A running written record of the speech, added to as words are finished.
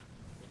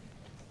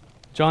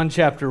John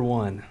chapter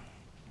 1.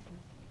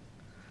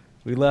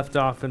 We left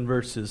off in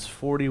verses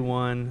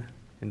 41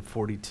 and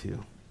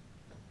 42.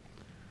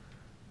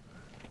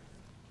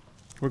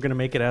 We're going to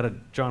make it out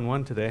of John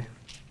 1 today.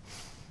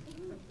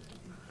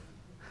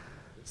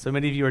 So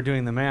many of you are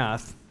doing the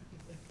math.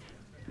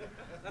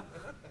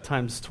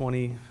 Times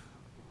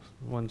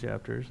 21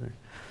 chapters.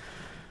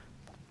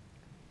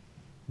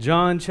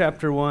 John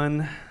chapter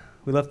 1.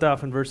 We left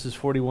off in verses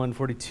 41,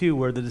 42,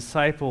 where the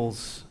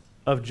disciples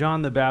of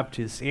John the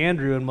Baptist,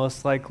 Andrew, and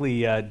most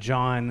likely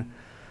John,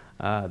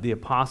 the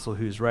apostle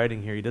who's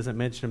writing here, he doesn't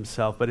mention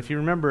himself, but if you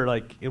remember,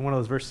 like in one of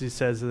those verses, he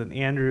says that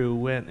Andrew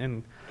went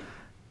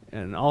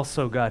and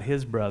also got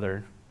his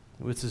brother,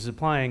 which is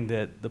implying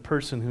that the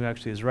person who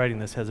actually is writing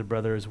this has a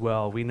brother as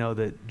well. We know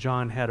that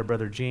John had a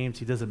brother James.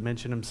 He doesn't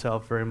mention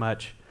himself very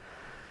much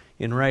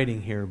in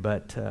writing here,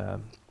 but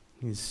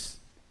he's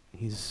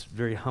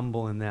very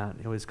humble in that.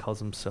 He always calls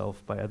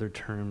himself by other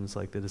terms,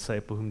 like the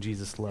disciple whom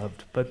Jesus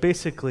loved. But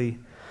basically,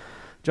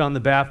 John the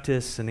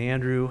Baptist and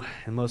Andrew,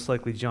 and most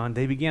likely John,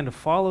 they began to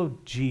follow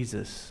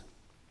Jesus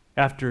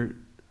after,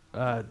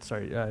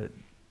 John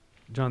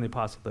the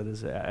Apostle, that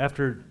is,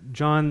 after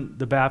John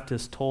the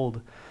Baptist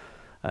told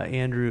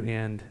Andrew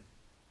and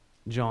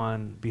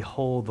John,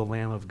 "Behold the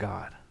Lamb of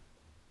God."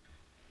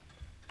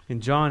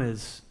 And John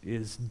is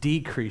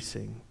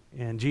decreasing,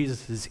 and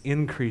Jesus is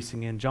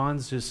increasing, and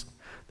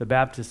the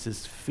Baptist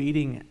is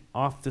fading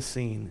off the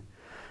scene,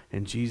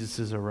 and Jesus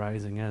is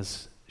arising,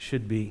 as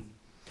should be.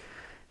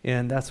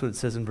 And that's what it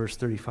says in verse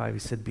 35. He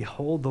said,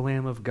 "Behold the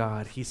Lamb of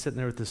God." He's sitting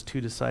there with his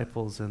two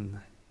disciples, and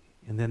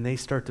then they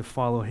start to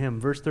follow him.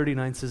 Verse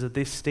 39 says that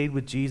they stayed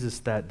with Jesus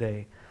that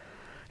day.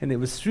 And it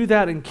was through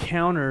that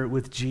encounter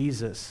with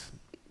Jesus,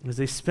 as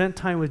they spent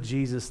time with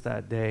Jesus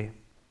that day,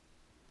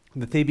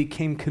 that they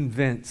became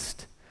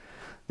convinced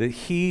that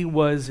he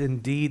was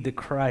indeed the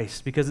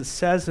Christ. Because it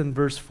says in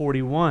verse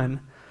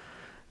 41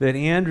 that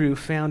Andrew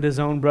found his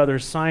own brother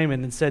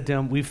Simon and said to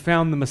him, "We've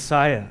found the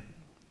Messiah,"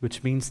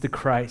 which means the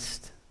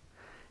Christ.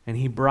 And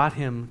he brought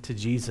him to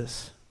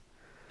Jesus.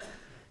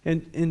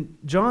 And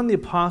John the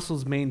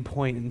Apostle's main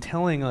point in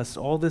telling us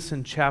all this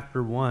in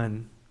chapter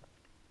 1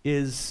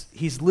 is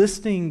he's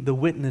listing the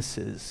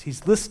witnesses.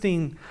 He's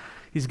going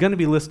to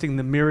be listing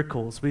the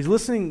miracles, but he's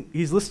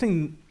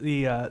listing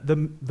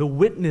the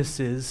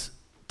witnesses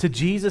to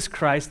Jesus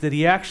Christ that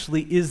he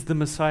actually is the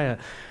Messiah.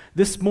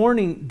 This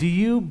morning, do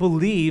you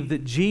believe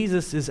that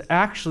Jesus is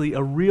actually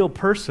a real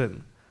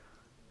person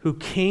who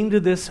came to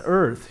this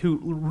earth, who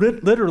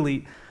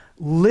literally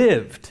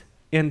lived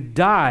and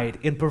died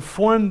and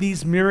performed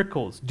these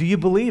miracles? Do you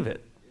believe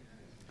it?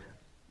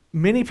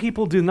 Many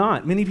people do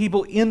not. Many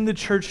people in the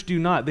church do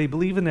not. They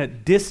believe in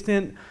that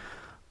distant,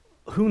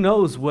 who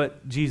knows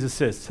what Jesus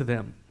is to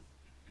them.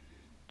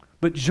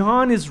 But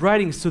John is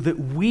writing so that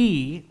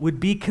we would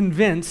be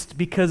convinced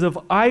because of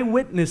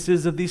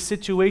eyewitnesses of these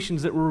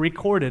situations that were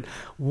recorded,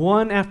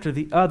 one after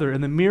the other,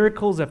 and the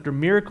miracles after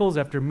miracles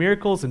after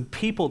miracles, and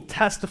people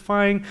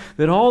testifying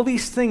that all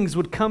these things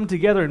would come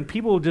together, and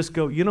people would just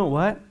go, "You know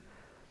what?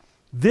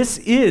 This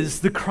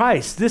is the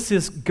Christ. This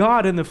is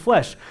God in the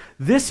flesh.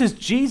 This is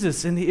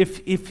Jesus. And if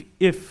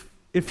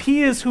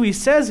he is who he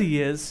says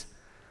he is,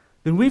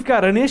 then we've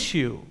got an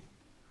issue."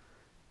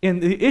 And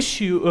the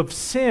issue of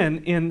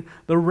sin and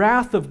the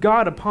wrath of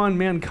God upon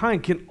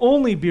mankind can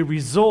only be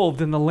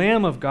resolved in the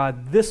Lamb of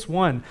God, this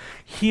one.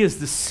 He is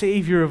the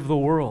Savior of the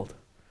world.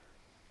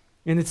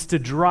 And it's to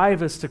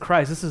drive us to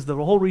Christ. This is the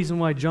whole reason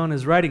why John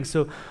is writing.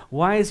 So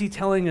why is he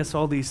telling us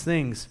all these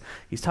things?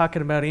 He's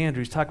talking about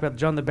Andrew. He's talking about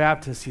John the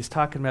Baptist. He's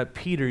talking about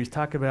Peter. He's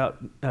talking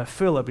about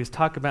Philip. He's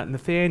talking about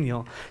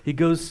Nathaniel. He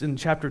goes in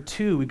chapter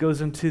 2, he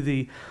goes into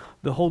the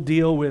whole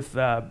deal with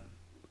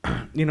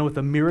with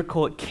the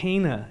miracle at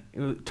Cana,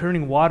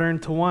 turning water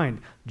into wine.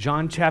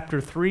 John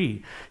chapter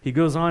 3, he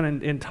goes on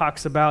and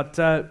talks about,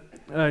 for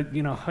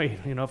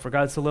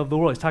God so loved the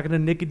world. He's talking to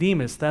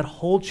Nicodemus. That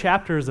whole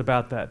chapter is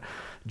about that.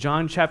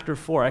 John chapter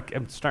 4,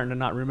 I'm starting to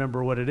not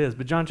remember what it is,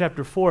 but John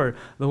chapter 4,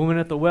 the woman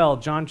at the well.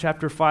 John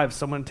chapter 5,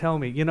 someone tell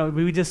me.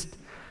 He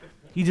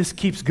just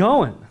keeps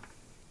going.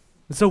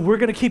 And so we're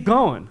going to keep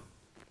going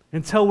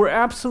until we're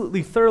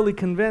absolutely thoroughly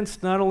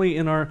convinced, not only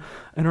in our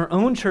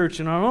own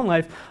church, in our own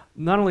life,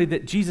 not only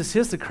that Jesus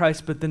is the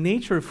Christ, but the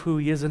nature of who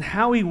he is and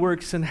how he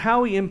works and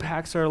how he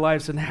impacts our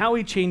lives and how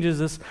he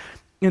changes us.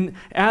 And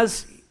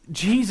as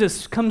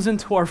Jesus comes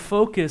into our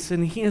focus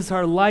and he is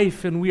our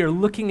life and we are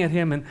looking at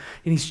him and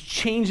he's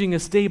changing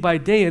us day by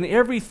day, and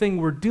everything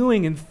we're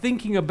doing and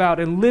thinking about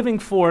and living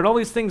for and all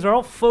these things are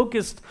all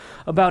focused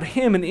about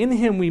him, and in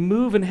him we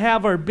move and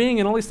have our being,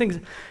 and all these things,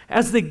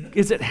 as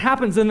it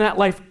happens, in that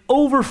life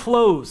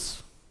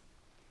overflows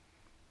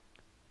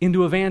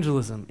into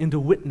evangelism, into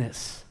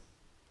witness,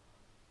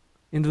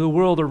 into the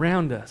world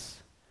around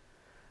us.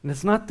 And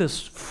it's not this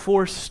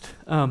forced,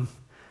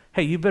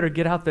 hey, you better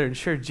get out there and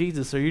share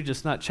Jesus or you're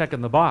just not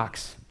checking the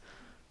box.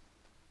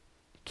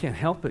 You can't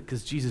help it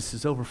because Jesus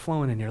is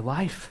overflowing in your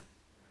life.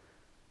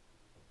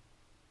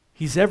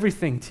 He's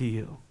everything to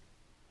you.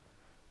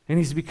 And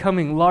he's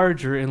becoming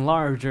larger and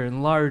larger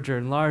and larger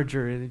and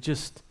larger, and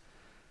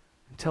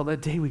until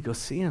that day we go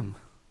see him.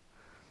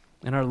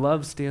 And our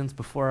love stands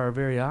before our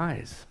very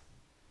eyes.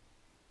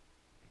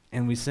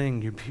 And we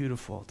sing, "You're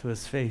beautiful," to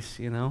his face,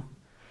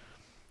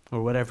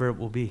 or whatever it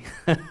will be.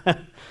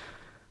 And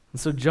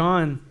so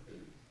John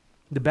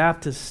the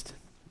Baptist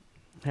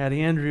had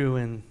Andrew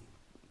and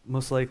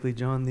most likely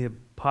John the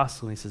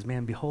Apostle, and he says,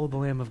 "Man, behold the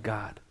Lamb of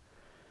God."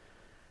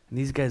 And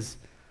these guys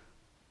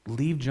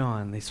leave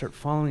John, they start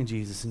following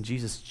Jesus, and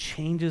Jesus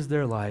changes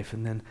their life,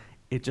 and then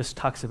it just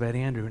talks about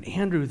Andrew. And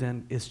Andrew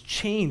then is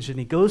changed, and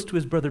he goes to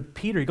his brother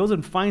Peter. He goes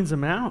and finds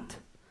him out.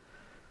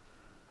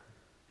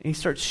 And he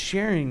starts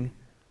sharing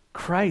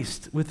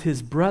Christ with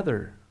his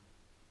brother.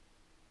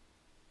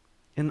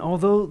 And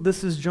although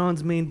this is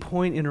John's main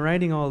point in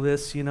writing all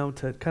this,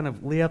 to kind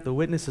of lay out the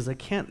witnesses, I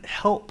can't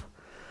help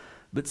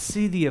but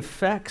see the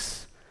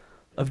effects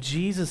of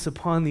Jesus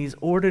upon these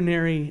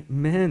ordinary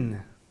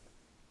men.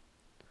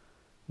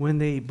 When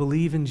they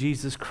believe in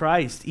Jesus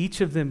Christ,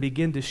 each of them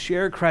begin to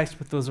share Christ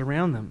with those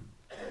around them.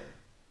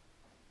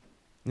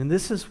 And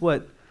this is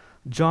what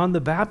John the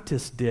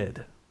Baptist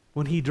did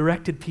when he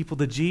directed people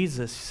to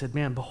Jesus. He said,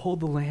 "Man, behold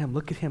the Lamb,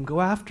 look at him,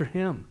 go after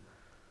him.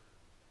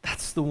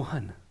 That's the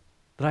one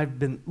that I've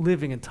been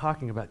living and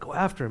talking about. Go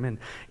after him." And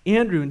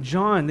Andrew and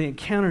John, they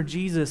encounter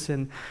Jesus,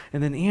 and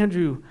then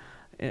Andrew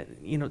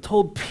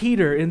told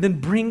Peter, and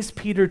then brings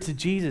Peter to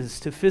Jesus,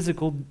 to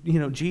physical,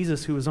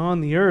 Jesus who was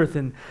on the earth.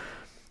 And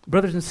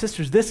brothers and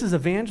sisters, this is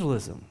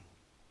evangelism.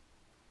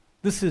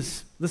 This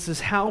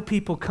is how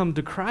people come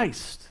to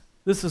Christ.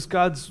 This is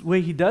God's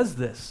way he does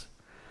this.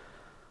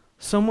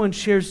 Someone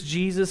shares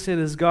Jesus and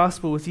his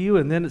gospel with you,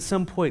 and then at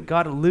some point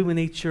God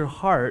illuminates your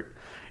heart,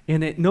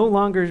 and it no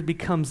longer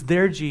becomes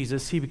their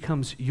Jesus, he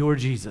becomes your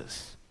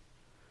Jesus.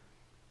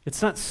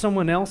 It's not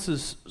someone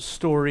else's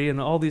story and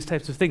all these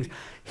types of things.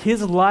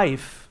 His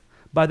life,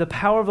 by the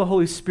power of the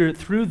Holy Spirit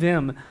through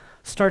them,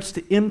 starts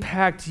to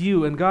impact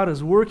you, and God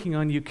is working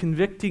on you,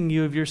 convicting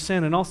you of your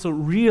sin, and also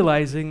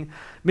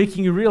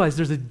making you realize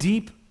there's a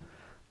deep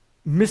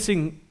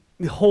missing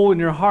hole in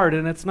your heart,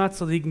 and it's not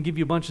so that he can give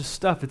you a bunch of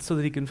stuff, it's so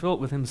that he can fill it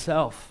with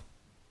himself.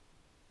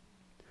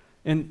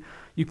 And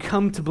you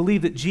come to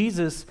believe that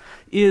Jesus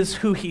is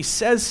who he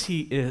says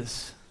he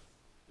is,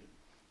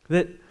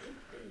 that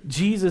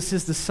Jesus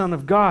is the Son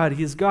of God,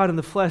 he is God in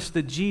the flesh,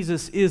 that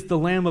Jesus is the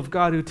Lamb of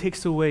God who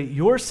takes away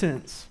your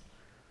sins.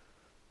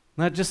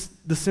 Not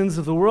just the sins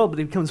of the world, but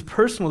it becomes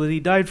personal, that he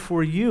died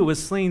for you,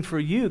 was slain for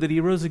you, that he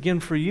rose again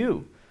for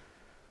you.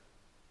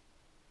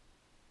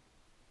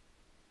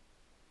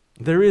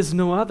 There is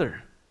no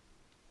other.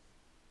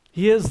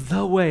 He is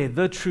the way,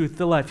 the truth,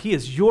 the life. He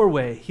is your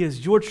way. He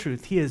is your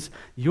truth. He is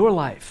your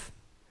life.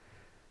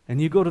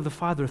 And you go to the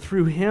Father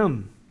through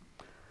him.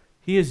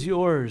 He is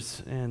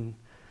yours, and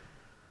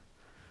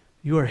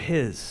you are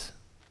his.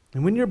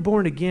 And when you're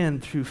born again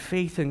through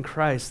faith in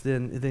Christ,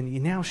 then you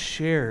now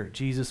share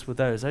Jesus with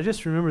others. I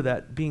just remember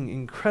that being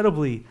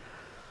incredibly,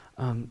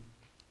 I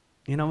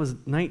was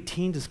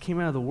 19, just came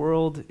out of the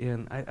world,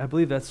 and I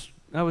believe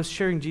I was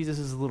sharing Jesus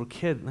as a little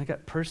kid, and I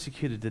got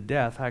persecuted to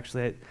death,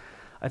 actually.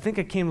 I think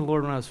I came to the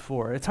Lord when I was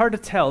 4. It's hard to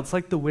tell. It's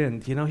like the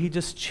wind, he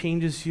just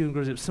changes you and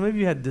grows up. Some of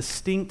you had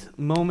distinct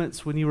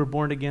moments when you were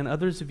born again.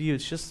 Others of you,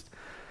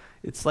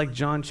 it's like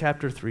John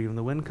chapter 3, when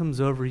the wind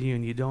comes over you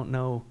and you don't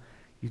know,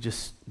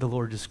 the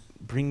Lord just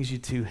brings you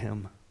to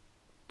him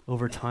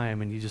over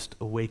time, and you just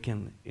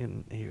awaken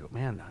and you go,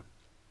 "Man,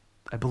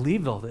 I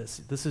believe all this.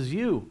 This is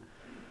you."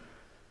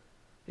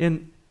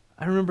 And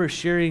I remember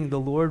sharing the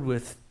Lord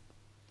with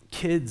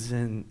kids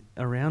and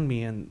around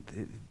me, and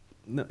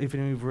if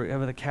any of you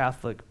have a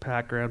Catholic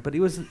background, but it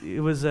was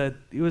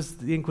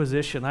the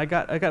Inquisition. I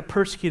got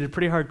persecuted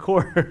pretty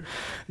hardcore,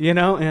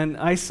 and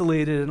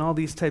isolated and all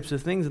these types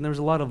of things, and there was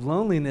a lot of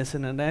loneliness,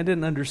 and I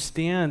didn't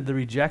understand the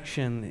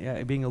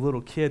rejection, being a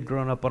little kid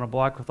growing up on a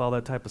block with all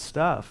that type of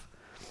stuff,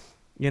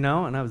 and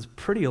I was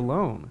pretty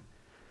alone.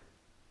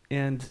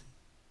 And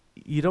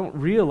you don't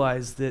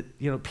realize that,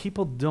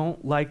 people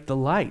don't like the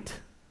light,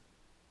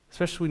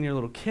 especially when you're a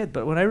little kid.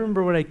 But when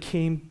I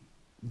came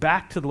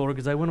back to the Lord,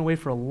 because I went away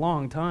for a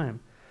long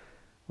time.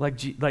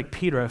 Like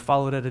Peter, I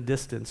followed at a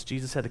distance.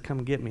 Jesus had to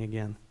come get me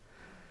again.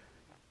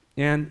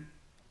 And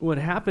what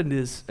happened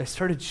is I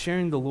started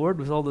sharing the Lord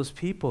with all those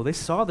people. They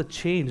saw the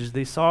change.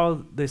 They saw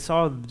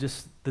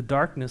just the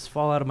darkness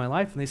fall out of my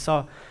life, and they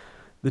saw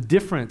the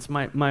difference.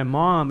 My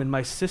mom and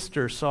my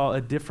sister saw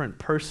a different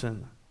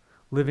person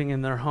living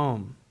in their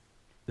home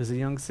as a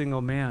young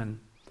single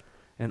man,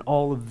 and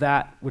all of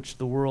that which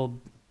the world,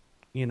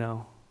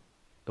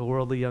 a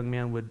worldly young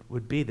man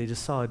would be. They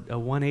just saw a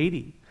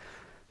 180.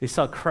 They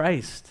saw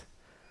Christ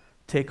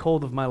take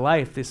hold of my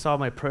life. They saw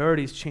my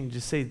priorities change,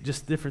 to say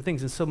just different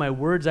things. And so my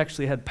words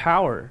actually had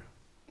power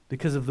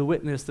because of the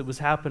witness that was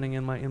happening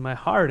in my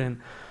heart. And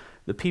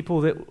the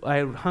people that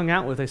I hung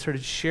out with, I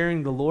started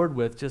sharing the Lord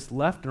with, just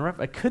left and right.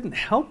 I couldn't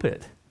help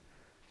it.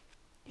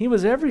 He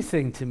was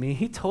everything to me.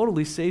 He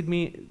totally saved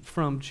me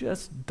from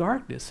just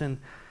darkness. And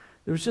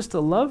there was just a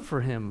love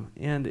for him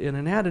and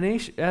an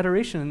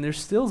adoration, and there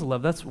still is a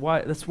love. That's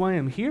why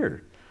I'm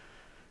here.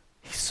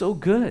 He's so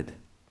good.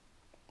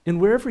 And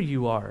wherever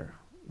you are,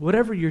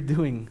 whatever you're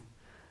doing,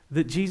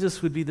 that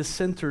Jesus would be the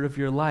center of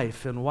your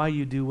life and why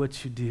you do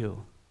what you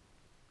do.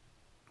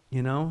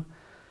 You know?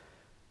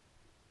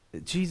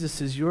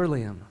 Jesus is your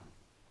Lamb.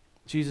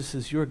 Jesus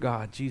is your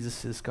God.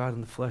 Jesus is God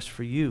in the flesh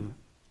for you.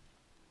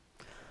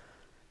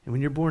 And when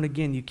you're born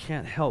again, you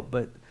can't help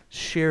but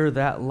share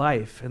that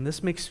life. And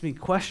this makes me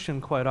question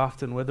quite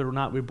often whether or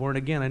not we're born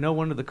again. I know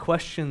one of the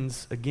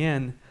questions,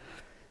 again,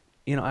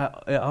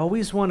 I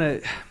always want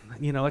to,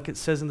 like it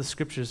says in the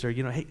scriptures there,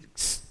 hey,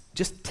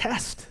 just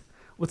test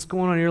what's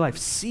going on in your life.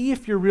 See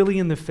if you're really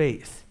in the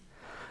faith.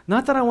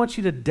 Not that I want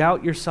you to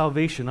doubt your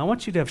salvation. I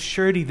want you to have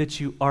surety that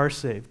you are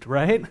saved,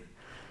 right?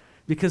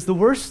 Because the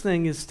worst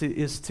thing is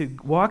to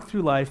walk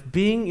through life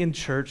being in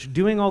church,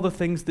 doing all the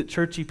things that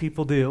churchy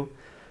people do,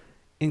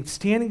 and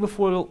standing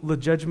before the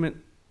judgment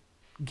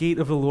gate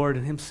of the Lord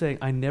and him saying,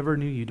 I never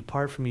knew you.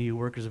 Depart from me, you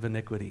workers of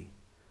iniquity.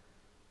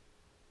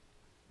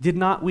 Did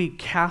not we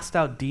cast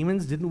out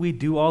demons? Didn't we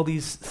do all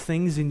these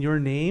things in your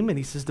name? And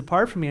he says,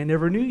 depart from me, I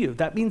never knew you.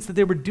 That means that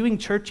they were doing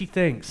churchy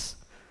things.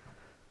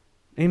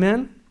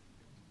 Amen?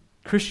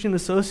 Christian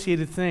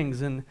associated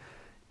things. And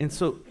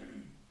so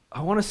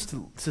I want us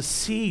to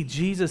see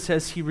Jesus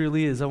as he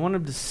really is. I want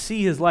him to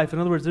see his life. In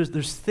other words,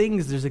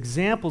 there's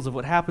examples of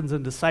what happens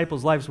in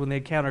disciples' lives when they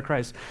encounter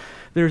Christ.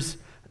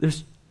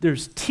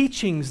 There's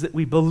teachings that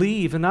we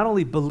believe, and not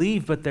only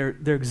believe, but they're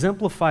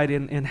exemplified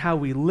in how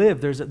we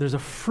live. There's a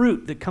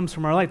fruit that comes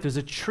from our life. There's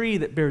a tree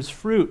that bears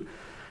fruit.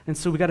 And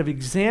so we got to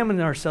examine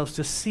ourselves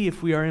to see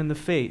if we are in the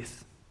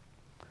faith.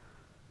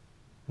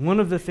 One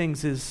of the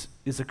things is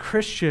a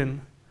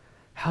Christian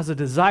has a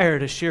desire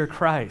to share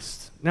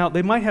Christ. Now,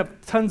 they might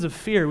have tons of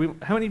fear.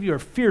 How many of you are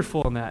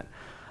fearful in that?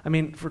 I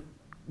mean,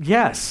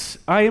 yes,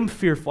 I am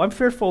fearful. I'm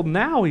fearful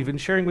now even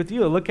sharing with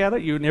you. I look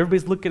at you and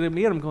everybody's looking at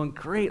me and I'm going,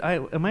 great,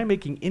 am I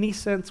making any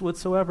sense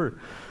whatsoever?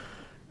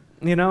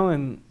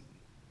 And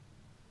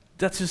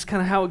that's just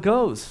kind of how it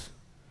goes.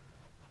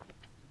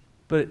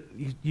 But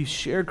you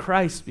share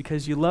Christ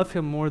because you love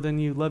him more than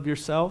you love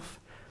yourself,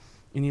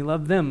 and you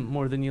love them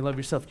more than you love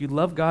yourself. You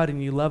love God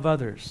and you love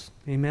others.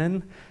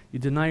 Amen? You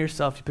deny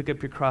yourself, you pick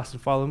up your cross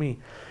and follow me.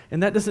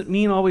 And that doesn't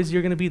mean always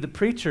you're going to be the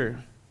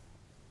preacher.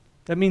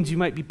 That means you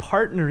might be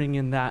partnering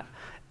in that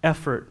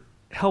effort,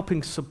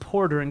 helping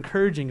support or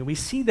encouraging. And we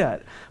see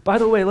that. By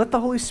the way, let the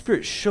Holy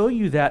Spirit show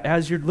you that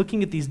as you're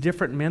looking at these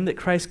different men that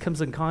Christ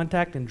comes in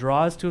contact and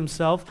draws to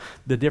himself,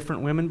 the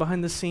different women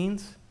behind the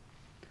scenes.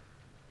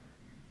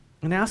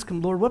 And ask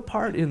him, Lord, what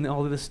part in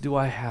all of this do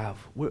I have?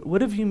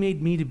 What have you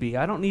made me to be?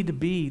 I don't need to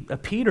be a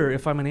Peter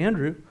if I'm an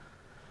Andrew.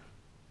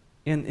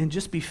 And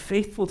just be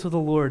faithful to the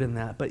Lord in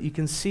that. But you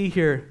can see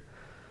here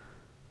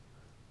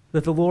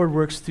that the Lord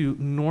works through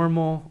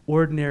normal,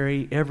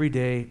 ordinary,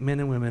 everyday men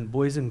and women,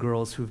 boys and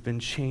girls who have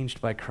been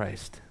changed by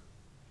Christ.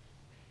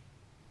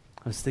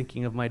 I was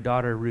thinking of my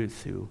daughter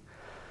Ruth, who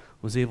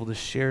was able to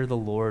share the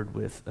Lord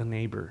with a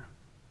neighbor,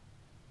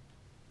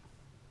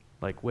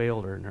 like way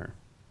older than her,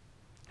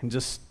 and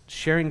just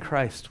sharing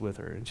Christ with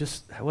her. And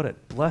just what a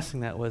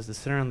blessing that was to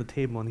sit around the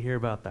table and hear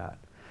about that.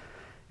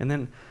 And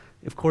then,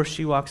 of course,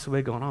 she walks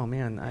away going, oh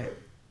man,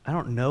 I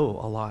don't know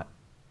a lot.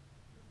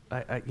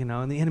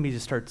 And the enemy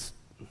just starts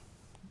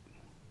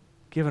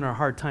giving her a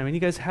hard time. And you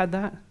guys had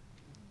that?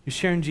 You're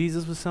sharing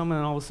Jesus with someone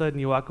and all of a sudden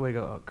you walk away and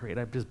go, oh great,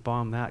 I've just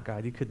bombed that guy.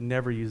 You could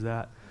never use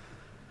that.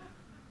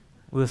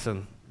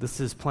 Listen, this is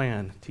his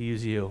plan to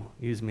use you,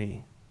 use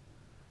me.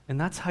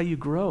 And that's how you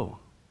grow,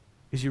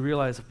 is you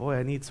realize, boy,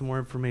 I need some more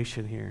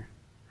information here.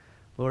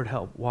 Lord,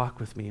 help,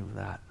 walk with me with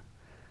that.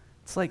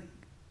 It's like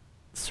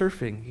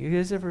surfing. You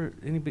guys ever,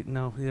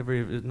 no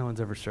one's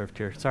ever surfed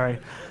here, sorry.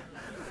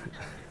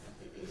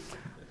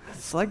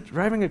 It's like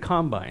driving a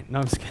combine. No,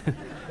 I'm just kidding.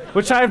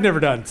 Which I've never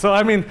done. So,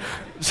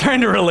 trying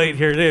to relate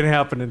here. It ain't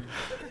happening.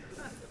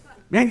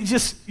 Man, you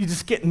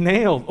just get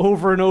nailed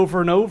over and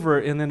over and over,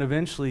 and then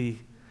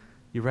eventually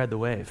you ride the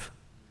wave.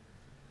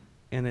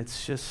 And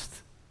it's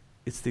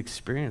the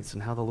experience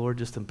and how the Lord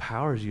just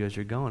empowers you as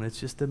you're going. It's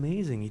just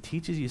amazing. He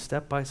teaches you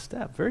step by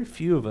step. Very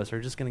few of us are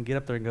just going to get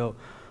up there and go,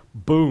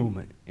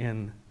 boom.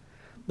 And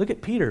look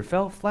at Peter,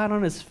 fell flat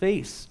on his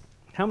face.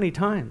 How many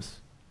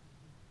times?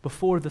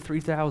 Before the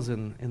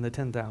 3,000 and the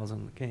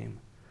 10,000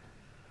 came.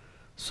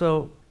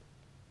 So,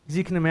 as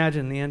you can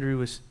imagine, Andrew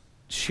was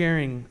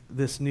sharing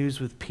this news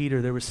with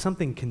Peter. There was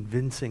something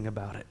convincing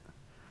about it.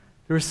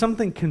 There was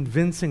something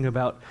convincing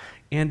about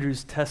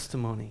Andrew's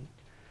testimony.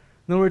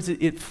 In other words,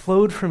 it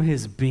flowed from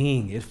his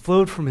being. It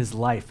flowed from his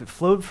life. It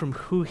flowed from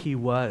who he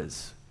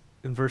was.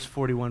 In verse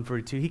 41,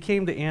 42, he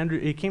came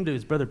to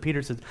his brother Peter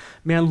and said,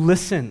 man,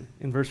 listen,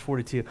 in verse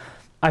 42,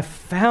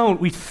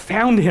 we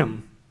found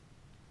him.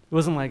 It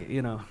wasn't like,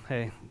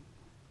 hey,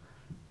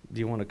 do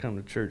you want to come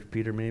to church,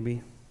 Peter,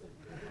 maybe?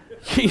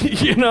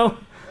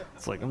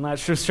 It's like, I'm not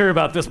sure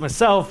about this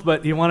myself,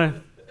 but do you want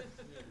to?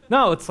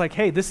 No, it's like,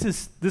 hey, this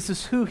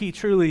is who he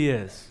truly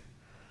is.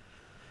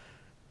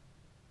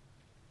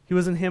 He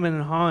wasn't him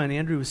and haw, and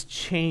Andrew was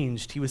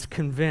changed. He was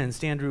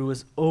convinced. Andrew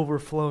was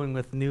overflowing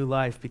with new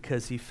life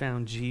because he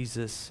found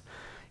Jesus.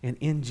 And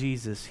in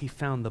Jesus, he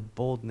found the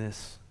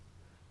boldness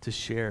to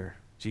share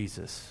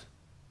Jesus.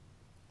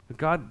 What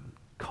God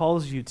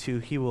calls you to,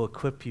 he will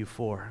equip you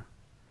for.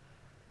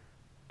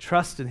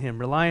 Trust in him,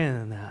 rely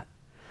on that.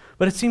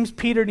 But it seems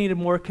Peter needed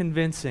more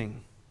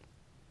convincing.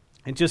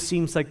 It just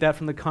seems like that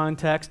from the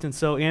context, and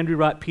so Andrew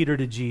brought Peter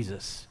to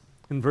Jesus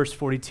in verse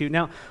 42.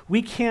 Now,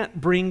 we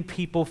can't bring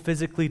people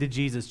physically to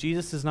Jesus.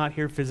 Jesus is not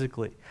here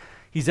physically.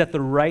 He's at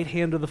the right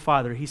hand of the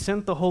Father. He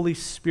sent the Holy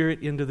Spirit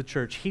into the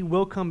church. He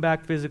will come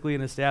back physically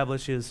and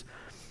establish his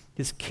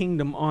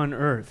kingdom on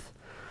earth.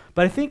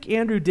 But I think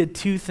Andrew did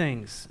two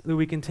things that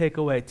we can take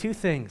away. Two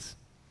things.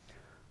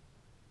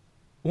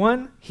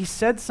 One, he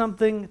said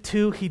something.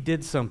 Two, he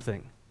did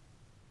something.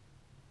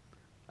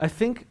 I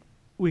think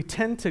we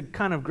tend to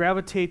kind of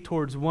gravitate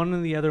towards one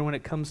and the other when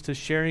it comes to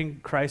sharing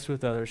Christ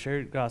with others,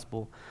 sharing the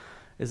gospel.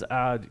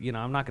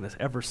 I'm not going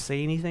to ever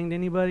say anything to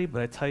anybody,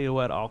 but I tell you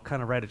what, I'll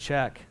kind of write a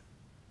check.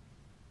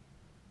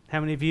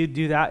 How many of you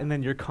do that and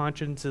then your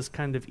conscience is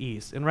kind of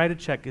eased? And write a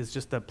check is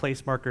just a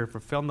place marker for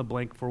fill in the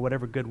blank for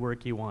whatever good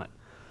work you want.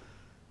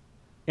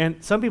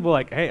 And some people are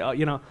like, hey,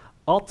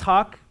 I'll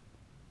talk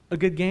a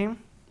good game,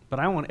 but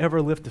I won't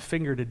ever lift a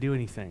finger to do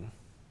anything.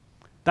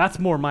 That's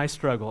more my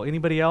struggle.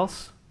 Anybody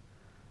else?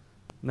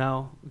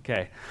 No?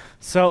 Okay.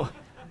 So,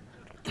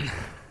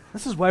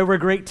 this is why we're a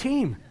great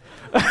team.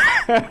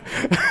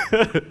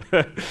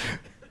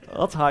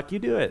 I'll talk, you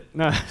do it.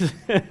 No.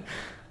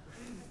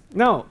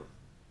 No.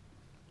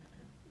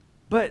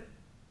 But,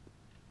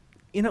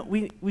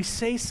 we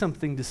say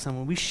something to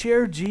someone. We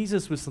share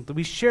Jesus with something.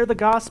 We share the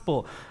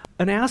gospel,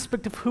 an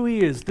aspect of who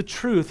he is, the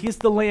truth. He's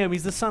the Lamb.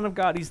 He's the Son of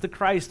God. He's the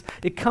Christ.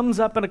 It comes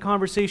up in a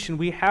conversation.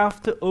 We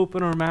have to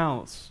open our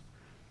mouths.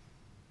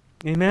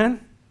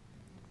 Amen?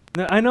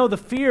 Now, I know the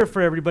fear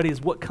for everybody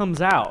is what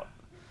comes out,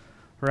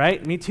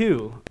 right? Me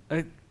too.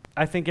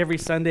 I think every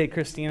Sunday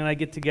Christine and I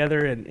get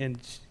together and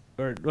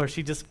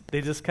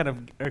they just kind of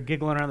are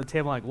giggling around the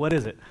table like, what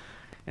is it?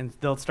 And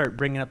they'll start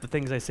bringing up the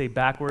things I say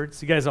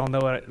backwards. You guys all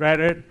know it,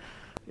 right?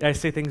 I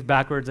say things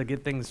backwards. I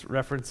get things,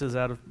 references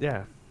out of,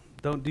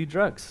 don't do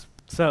drugs.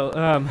 So,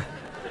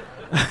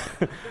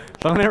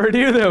 don't ever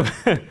do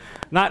them.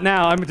 Not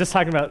now. I'm just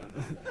talking about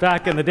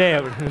back in the day.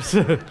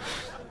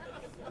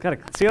 Gotta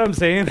see what I'm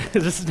saying?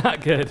 This is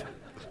not good.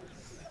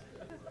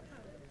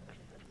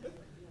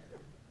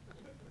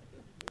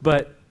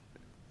 But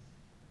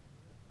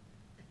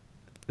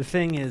the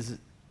thing is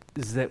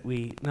that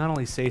we not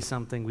only say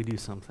something, we do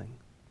something.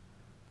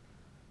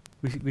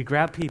 We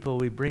grab people,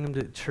 we bring them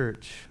to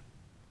church.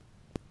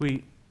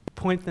 We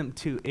point them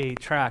to a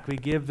track. We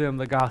give them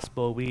the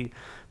gospel. We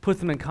put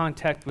them in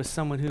contact with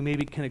someone who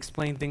maybe can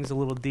explain things a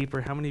little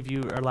deeper. How many of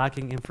you are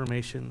lacking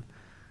information?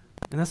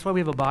 And that's why we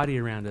have a body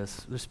around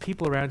us. There's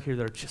people around here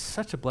that are just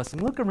such a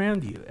blessing. Look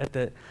around you at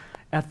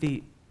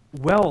the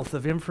wealth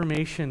of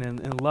information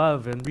and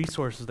love and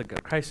resources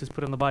that Christ has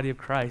put in the body of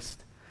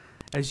Christ.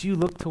 As you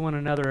look to one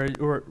another,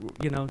 or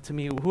to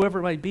me, whoever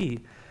it might be,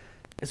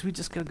 as we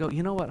just gotta go,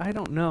 you know what, I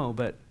don't know,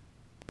 but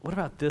what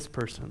about this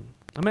person?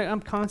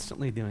 I'm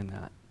constantly doing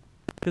that.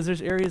 Because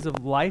there's areas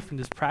of life and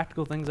just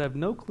practical things I have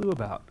no clue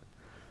about.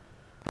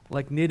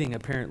 Like knitting,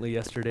 apparently,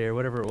 yesterday, or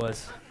whatever it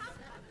was.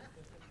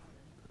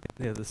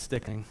 Yeah, the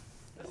sticking.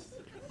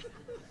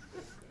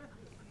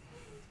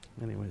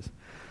 Anyways.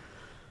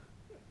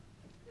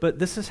 But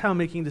this is how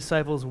making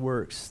disciples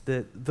works,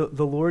 that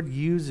the Lord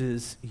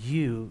uses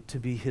you to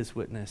be his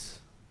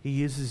witness. He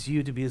uses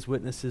you to be his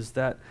witnesses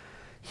that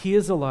he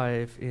is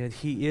alive and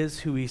he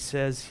is who he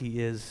says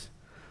he is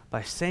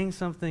by saying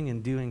something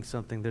and doing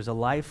something. There's a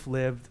life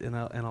lived and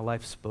a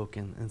life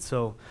spoken. And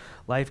so,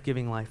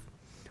 life-giving life.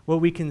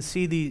 What we can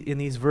see in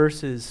these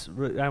verses,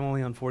 I'm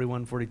only on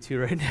 41, 42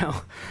 right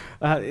now,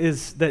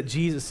 is that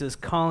Jesus is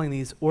calling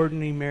these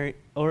ordinary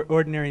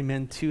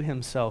men to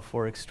himself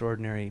for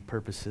extraordinary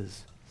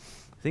purposes.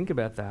 Think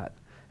about that.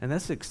 And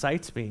this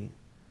excites me.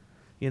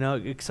 It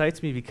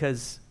excites me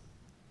because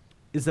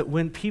is that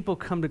when people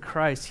come to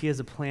Christ, he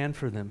has a plan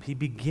for them. He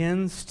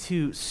begins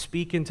to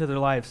speak into their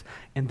lives,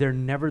 and they're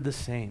never the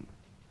same.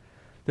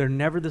 They're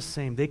never the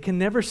same. They can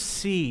never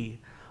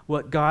see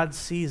what God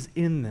sees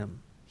in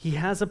them. He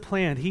has a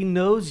plan. He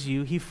knows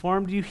you. He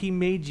formed you. He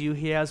made you.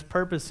 He has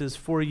purposes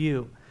for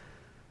you.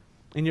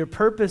 And your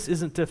purpose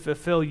isn't to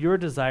fulfill your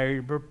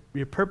desire.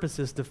 Your purpose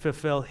is to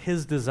fulfill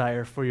his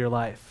desire for your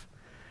life.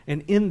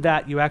 And in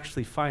that, you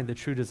actually find the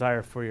true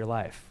desire for your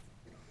life.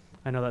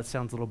 I know that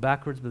sounds a little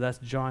backwards, but that's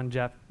John,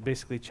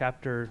 basically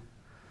chapter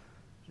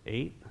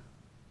 8.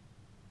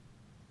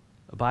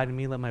 Abide in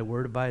me, let my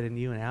word abide in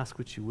you, and ask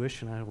what you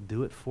wish, and I will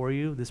do it for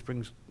you. This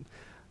brings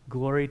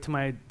glory to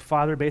my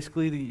Father.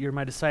 Basically, you're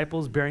my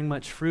disciples, bearing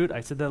much fruit.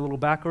 I said that a little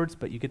backwards,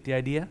 but you get the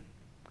idea.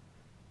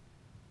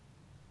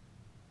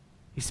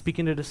 He's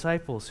speaking to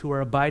disciples who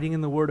are abiding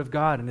in the word of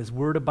God, and his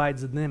word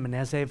abides in them. And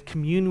as they have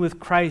communed with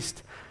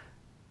Christ,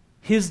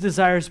 his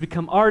desires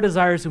become our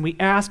desires, and we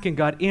ask, and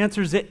God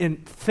answers it,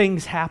 and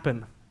things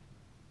happen.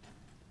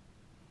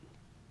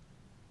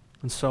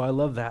 And so I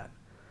love that.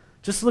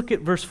 Just look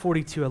at verse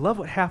 42. I love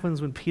what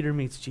happens when Peter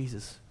meets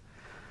Jesus.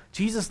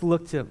 Jesus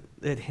looked at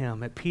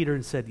Peter,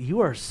 and said,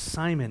 "You are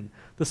Simon,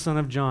 the son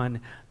of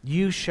John.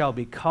 You shall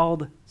be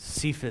called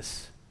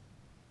Cephas,"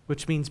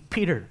 which means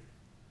Peter.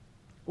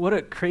 What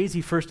a crazy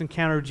first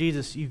encounter of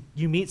Jesus.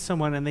 You meet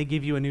someone and they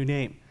give you a new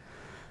name.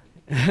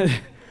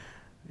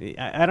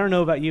 I don't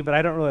know about you, but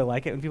I don't really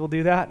like it when people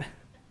do that.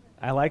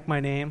 I like my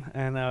name,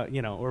 and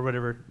or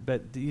whatever.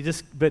 But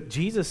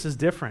Jesus is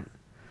different.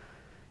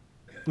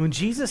 When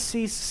Jesus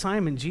sees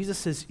Simon, Jesus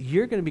says,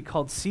 "You're going to be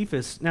called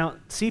Cephas." Now,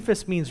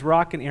 Cephas means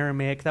rock in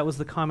Aramaic. That was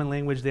the common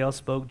language they all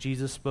spoke.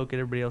 Jesus spoke it.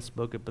 Everybody else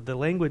spoke it. But the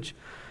language,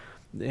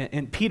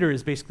 and Peter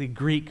is basically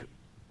Greek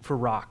for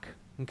rock.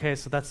 Okay,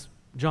 so that's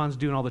John's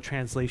doing all the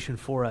translation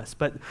for us.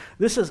 But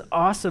this is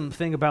awesome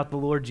thing about the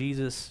Lord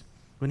Jesus.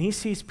 When he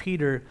sees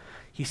Peter,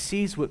 he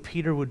sees what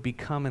Peter would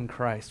become in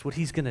Christ, what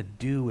he's going to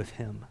do with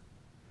him.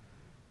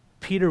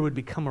 Peter would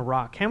become a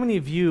rock. How many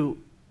of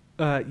you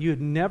had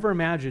never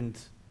imagined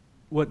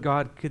what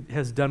God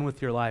has done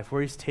with your life,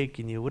 where he's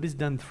taken you, what he's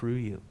done through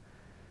you,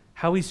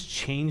 how he's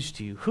changed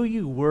you, who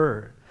you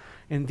were?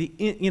 And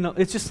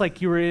it's just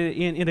like you were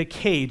in a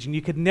cage and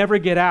you could never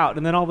get out,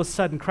 and then all of a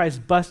sudden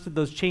Christ busted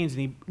those chains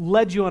and he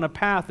led you on a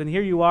path, and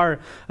here you are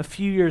a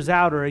few years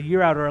out or a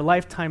year out or a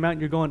lifetime out,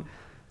 and you're going,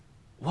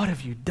 what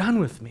have you done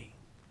with me?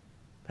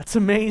 That's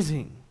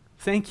amazing.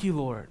 Thank you,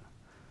 Lord.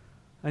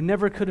 I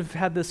never could have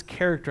had this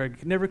character. I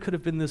never could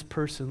have been this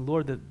person.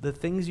 Lord, the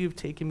things you've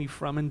taken me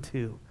from and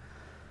to.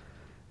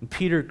 And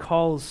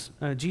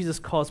Jesus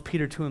calls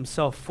Peter to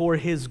himself for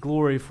his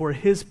glory, for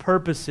his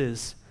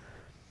purposes.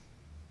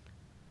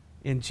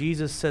 And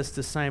Jesus says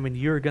to Simon,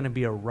 you're going to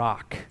be a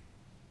rock.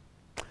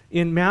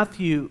 In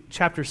Matthew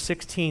chapter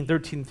 16,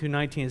 13 through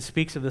 19, it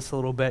speaks of this a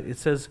little bit. It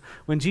says,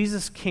 when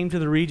Jesus came to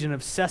the region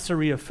of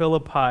Caesarea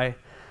Philippi,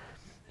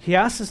 he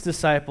asked his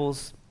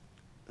disciples,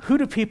 who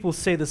do people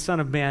say the Son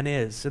of Man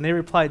is? And they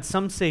replied,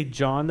 some say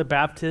John the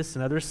Baptist,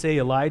 and others say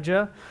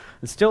Elijah,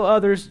 and still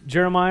others,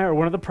 Jeremiah or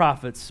one of the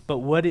prophets. But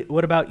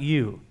what about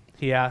you?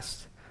 He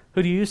asked,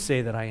 who do you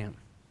say that I am?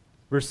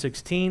 Verse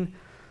 16,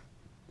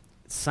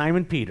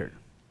 Simon Peter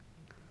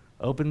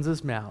opens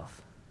his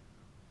mouth.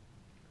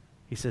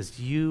 He says,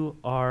 you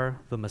are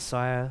the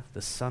Messiah,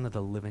 the Son of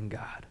the living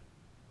God.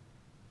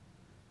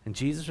 And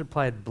Jesus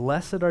replied,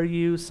 blessed are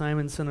you,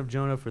 Simon, son of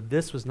Jonah, for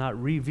this was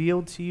not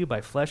revealed to you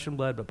by flesh and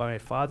blood, but by my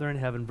Father in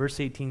heaven.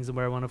 Verse 18 is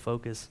where I want to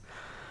focus.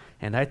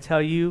 And I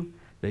tell you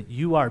that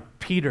you are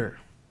Peter.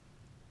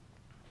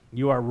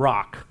 You are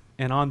rock.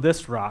 And on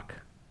this rock,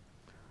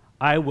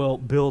 I will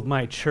build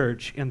my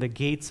church, and the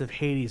gates of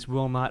Hades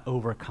will not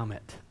overcome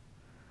it.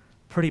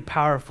 Pretty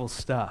powerful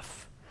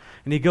stuff.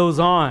 And he goes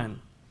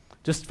on,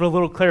 just for a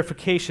little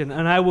clarification,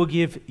 and I will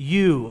give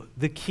you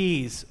the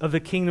keys of the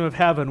kingdom of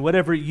heaven.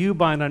 Whatever you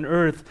bind on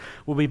earth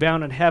will be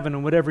bound in heaven,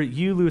 and whatever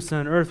you loose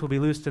on earth will be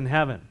loosed in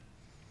heaven.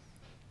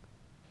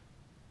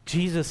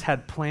 Jesus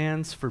had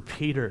plans for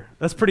Peter.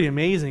 That's pretty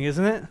amazing,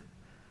 isn't it?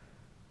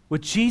 What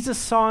Jesus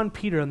saw in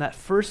Peter on that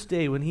first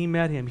day when he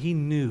met him, he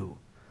knew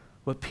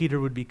what Peter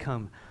would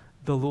become.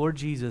 The Lord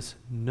Jesus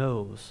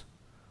knows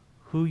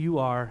who you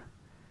are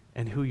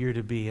and who you're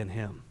to be in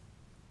him.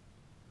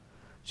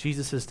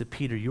 Jesus says to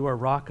Peter, you are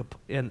rock,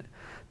 and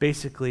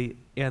basically,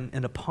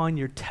 and upon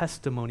your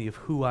testimony of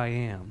who I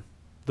am,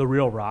 the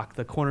real rock,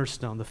 the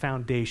cornerstone, the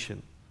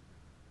foundation,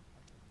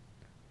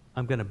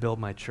 I'm going to build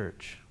my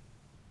church.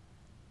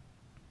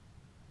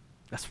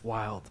 That's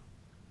wild.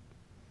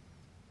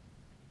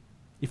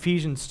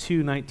 Ephesians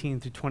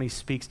 2:19 through 20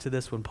 speaks to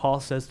this when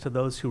Paul says to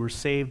those who were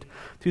saved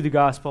through the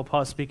gospel,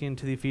 Paul speaking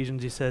to the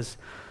Ephesians, he says,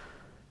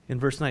 in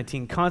verse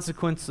 19,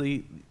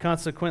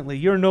 consequently,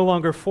 you're no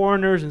longer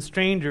foreigners and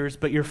strangers,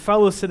 but you're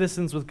fellow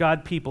citizens with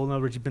God's people. In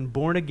other words, you've been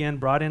born again,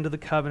 brought into the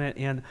covenant,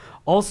 and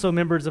also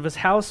members of his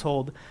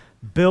household,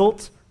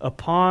 built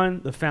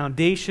upon the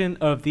foundation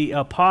of the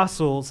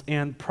apostles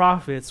and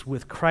prophets,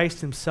 with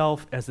Christ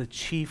himself as the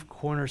chief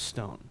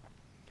cornerstone.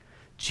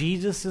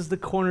 Jesus is the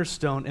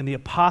cornerstone, and the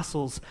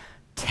apostles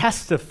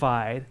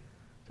testified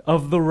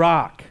of the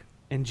rock.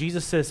 And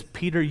Jesus says,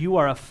 Peter, you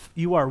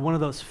are one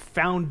of those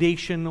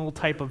foundational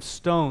type of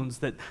stones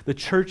that the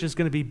church is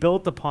going to be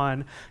built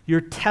upon. Your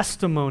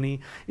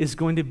testimony is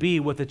going to be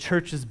what the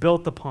church is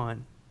built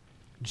upon.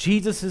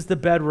 Jesus is the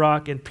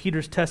bedrock, and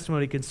Peter's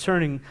testimony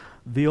concerning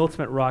the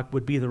ultimate rock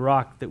would be the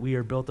rock that we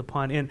are built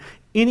upon. And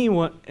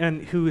anyone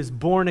who is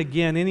born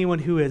again, anyone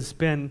who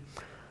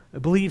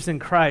believes in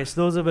Christ,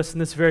 those of us in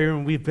this very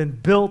room, we've been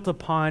built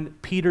upon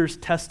Peter's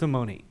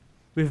testimony.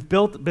 We've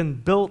been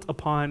built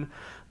upon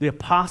the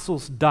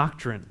apostles'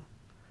 doctrine.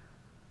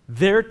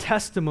 Their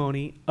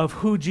testimony of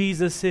who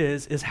Jesus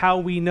is how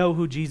we know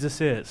who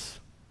Jesus is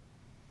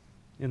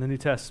in the New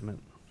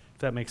Testament, if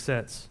that makes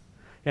sense.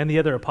 And the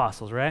other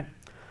apostles, right?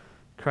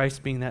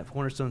 Christ being that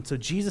cornerstone. So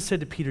Jesus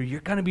said to Peter,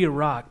 you're going to be a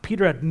rock.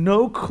 Peter had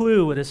no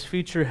clue what his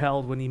future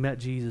held when he met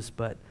Jesus,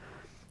 but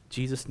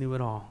Jesus knew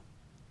it all.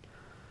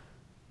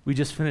 We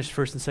just finished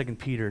 1st and 2nd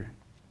Peter.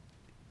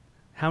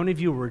 How many of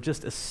you were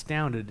just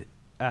astounded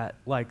at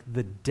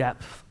the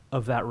depth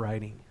of that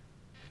writing?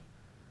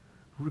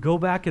 Go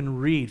back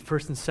and read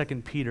 1st and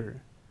 2nd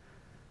Peter.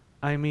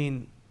 I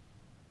mean,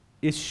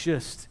 it's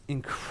just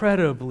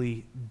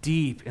incredibly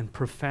deep and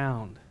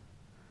profound.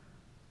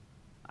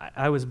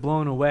 I was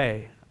blown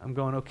away. I'm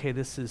going, okay,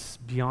 this is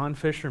beyond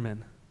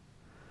fishermen.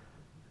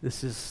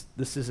 This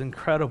is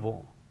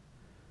incredible.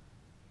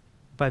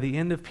 By the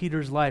end of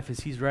Peter's life,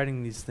 as he's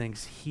writing these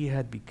things, he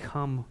had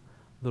become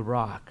the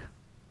rock.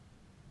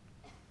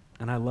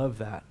 And I love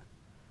that.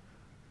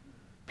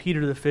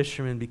 Peter the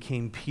fisherman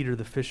became Peter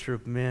the fisher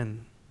of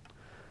men.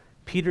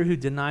 Peter, who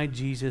denied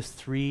Jesus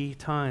 3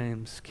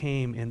 times,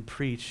 came and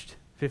preached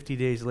 50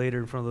 days later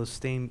in front of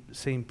those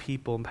same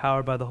people,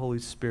 empowered by the Holy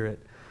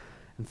Spirit.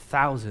 And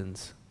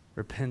thousands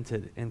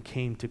repented and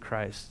came to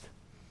Christ.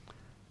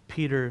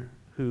 Peter,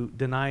 who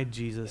denied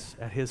Jesus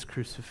at his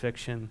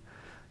crucifixion,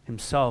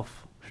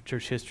 himself,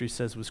 church history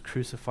says, was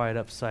crucified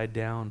upside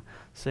down,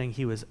 saying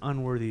he was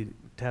unworthy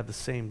to have the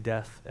same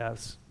death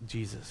as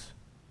Jesus,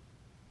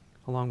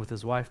 along with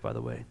his wife, by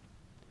the way.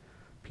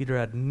 Peter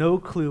had no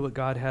clue what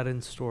God had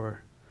in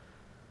store,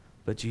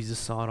 but Jesus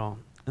saw it all.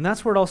 And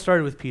that's where it all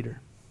started with Peter.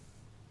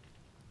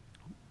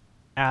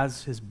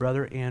 As his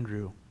brother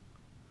Andrew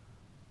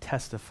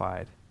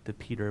testified to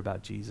Peter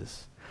about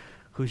Jesus.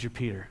 Who's your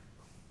Peter?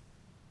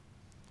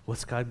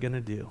 What's God going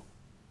to do?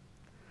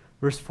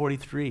 Verse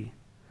 43.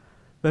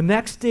 The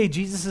next day,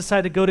 Jesus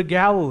decided to go to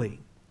Galilee.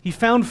 He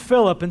found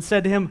Philip and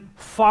said to him,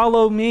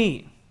 "Follow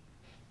me."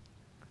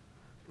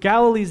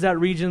 Galilee is that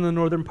region in the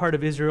northern part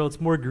of Israel. It's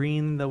more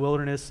green than the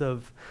wilderness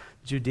of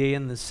Judea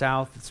in the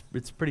south.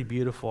 It's pretty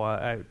beautiful.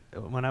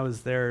 When I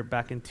was there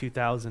back in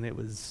 2000, it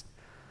was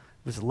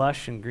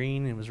lush and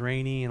green, and it was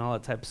rainy and all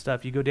that type of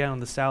stuff. You go down in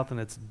the south and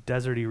it's a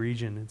deserty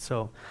region. And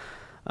so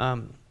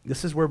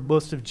this is where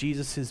most of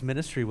Jesus'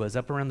 ministry was,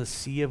 up around the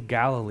Sea of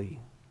Galilee.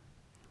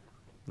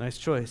 Nice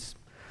choice.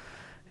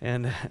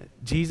 And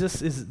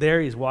Jesus is there.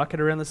 He's walking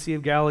around the Sea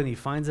of Galilee, and he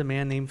finds a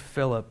man named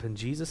Philip. And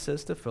Jesus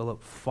says to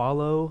Philip,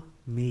 "Follow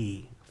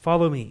me."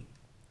 Follow me.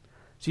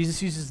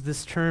 Jesus uses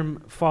this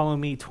term, follow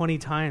me, 20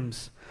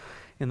 times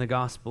in the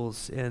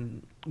Gospels.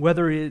 And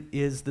whether it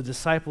is the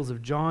disciples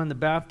of John the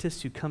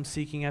Baptist who come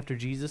seeking after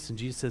Jesus, and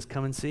Jesus says,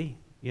 "Come and see,"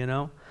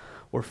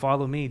 or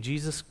follow me.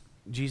 Jesus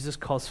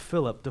calls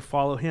Philip to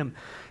follow him.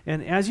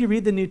 And as you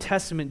read the New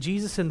Testament,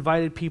 Jesus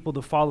invited people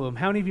to follow him.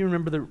 How many of you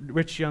remember the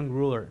rich young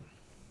ruler?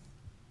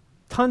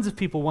 Tons of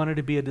people wanted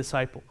to be a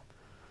disciple.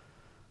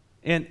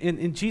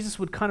 And Jesus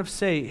would kind of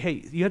say,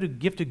 hey, you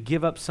have to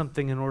give up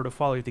something in order to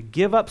follow. You have to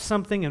give up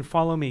something and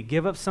follow me.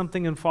 Give up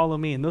something and follow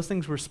me. And those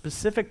things were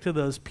specific to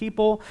those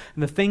people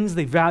and the things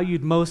they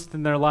valued most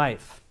in their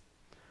life.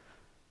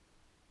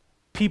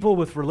 People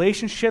with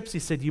relationships, he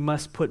said, you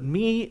must put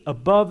me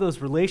above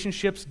those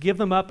relationships. Give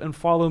them up and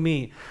follow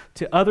me.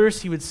 To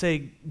others, he would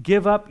say,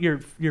 give up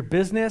your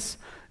business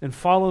and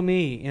follow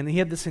me. And he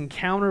had this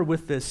encounter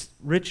with this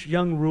rich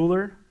young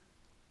ruler.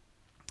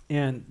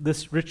 And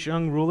this rich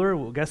young ruler,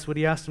 well, guess what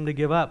he asked him to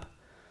give up?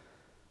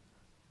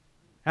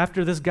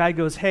 After this guy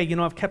goes, hey,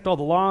 I've kept all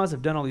the laws,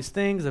 I've done all these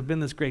things, I've been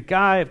this great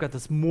guy, I've got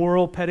this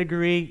moral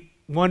pedigree,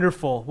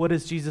 wonderful. What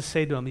does Jesus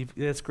say to him?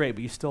 That's great,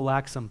 but you still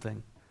lack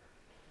something.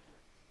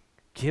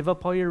 Give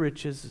up all your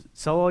riches,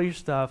 sell all your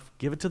stuff,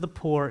 give it to the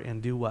poor,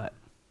 and do what?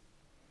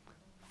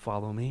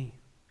 Follow me.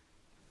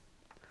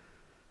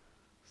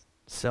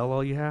 Sell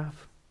all you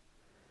have.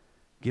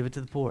 Give it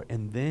to the poor,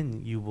 and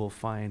then you will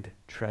find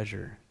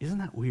treasure. Isn't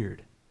that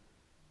weird?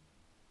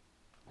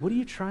 What are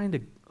you trying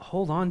to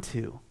hold on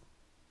to?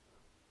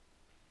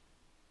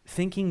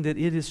 Thinking that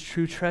it is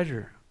true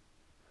treasure.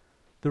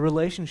 The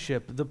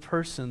relationship, the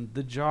person,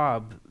 the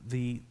job,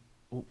 the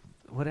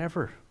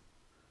whatever.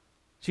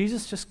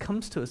 Jesus just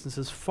comes to us and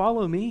says,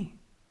 follow me.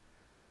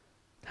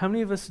 How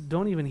many of us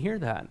don't even hear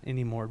that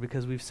anymore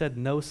because we've said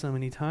no so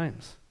many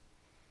times?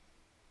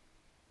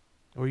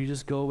 Or you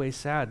just go away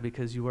sad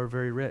because you are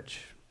very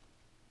rich.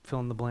 Fill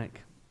in the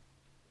blank.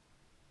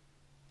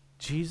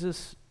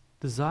 Jesus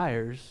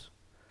desires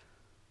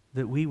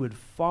that we would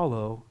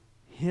follow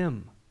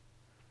him.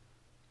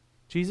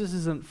 Jesus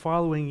isn't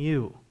following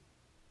you.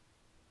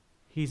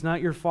 He's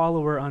not your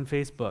follower on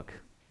Facebook.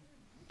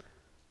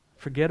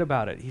 Forget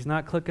about it. He's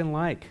not clicking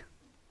like.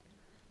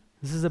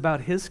 This is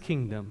about his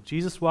kingdom.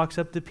 Jesus walks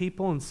up to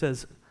people and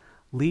says,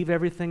 leave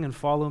everything and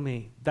follow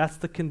me. That's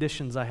the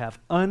conditions I have.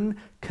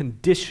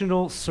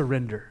 Unconditional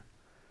surrender.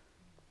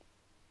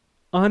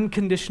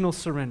 Unconditional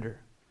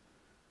surrender.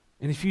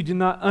 And if you do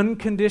not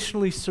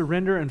unconditionally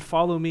surrender and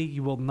follow me,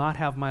 you will not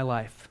have my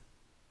life.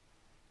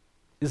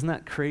 Isn't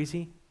that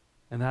crazy?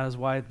 And that is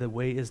why the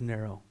way is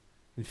narrow,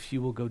 and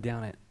few will go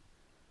down it.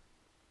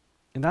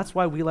 And that's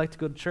why we like to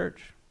go to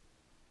church.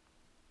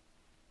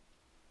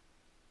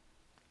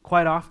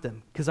 Quite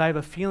often, because I have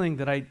a feeling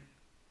that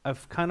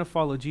I've kind of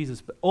followed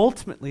Jesus, but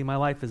ultimately my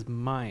life is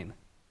mine.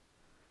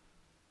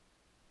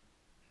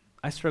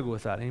 I struggle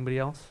with that. Anybody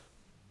else?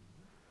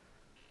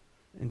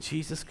 And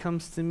Jesus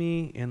comes to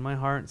me in my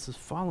heart and says,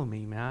 follow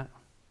me, Matt.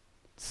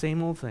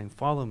 Same old thing,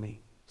 follow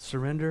me.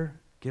 Surrender,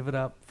 give it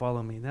up,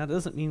 follow me. That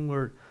doesn't mean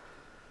we're,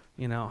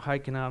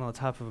 hiking out on the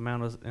top of a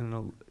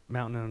mountain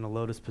in a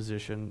lotus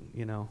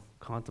position,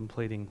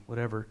 contemplating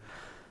whatever.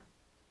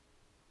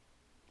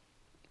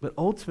 But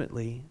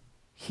ultimately,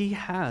 he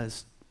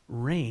has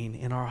reign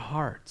in our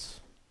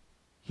hearts.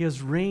 He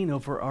has reign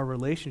over our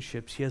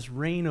relationships. He has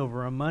reign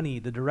over our money,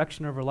 the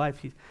direction of our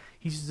life.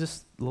 He's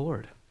just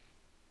Lord.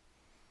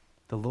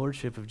 The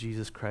lordship of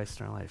Jesus Christ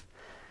in our life.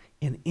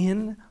 And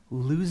in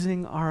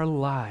losing our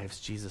lives,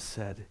 Jesus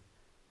said,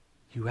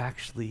 you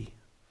actually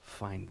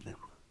find them.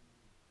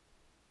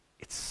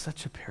 It's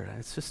such a paradigm.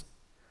 It's just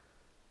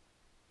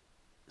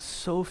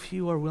so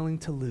few are willing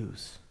to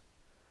lose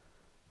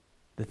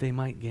that they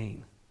might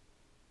gain.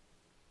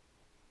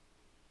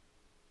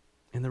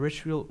 And the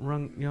rich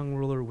young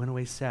ruler went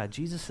away sad.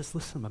 Jesus says,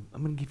 listen,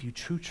 I'm going to give you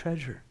true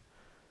treasure.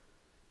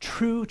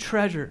 True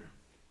treasure.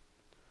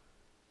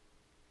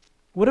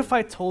 What if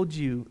I told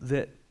you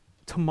that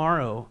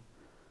tomorrow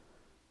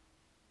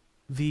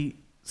the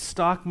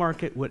stock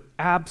market would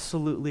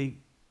absolutely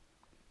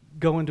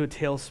go into a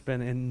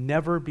tailspin and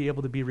never be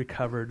able to be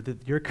recovered,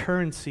 that your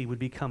currency would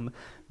become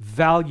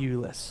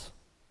valueless?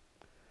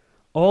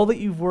 All that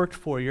you've worked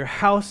for, your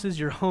houses,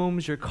 your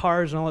homes, your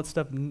cars, and all that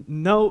stuff,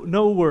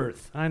 no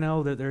worth. I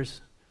know that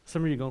there's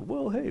some of you going,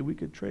 well, hey, we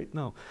could trade.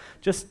 No,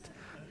 just,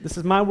 this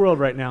is my world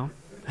right now.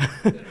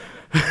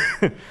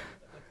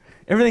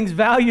 Everything's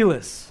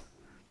valueless.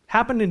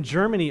 Happened in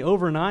Germany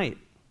overnight.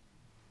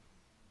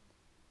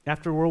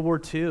 After World War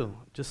II,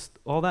 just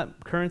all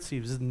that currency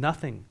was just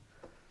nothing.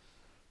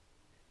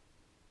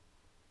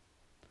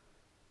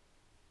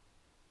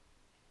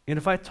 And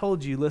if I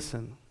told you,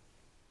 listen,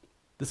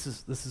 this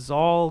is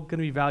all going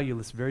to be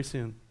valueless very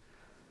soon.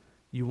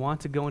 You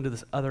want to go into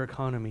this other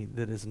economy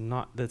that's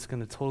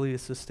going to totally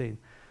sustain.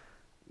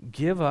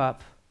 Give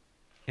up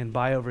and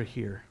buy over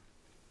here.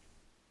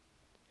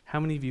 How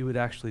many of you would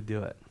actually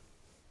do it?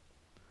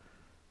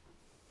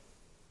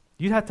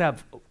 You'd have to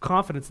have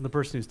confidence in the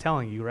person who's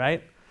telling you,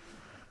 right?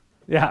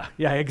 Yeah,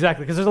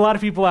 exactly. Because there's a lot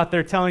of people out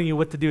there telling you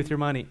what to do with your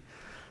money.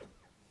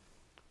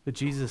 But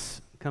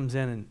Jesus comes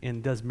in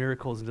and does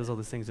miracles and does all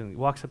these things, and he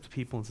walks up to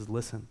people and says,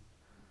 listen,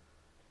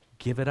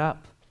 give it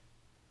up.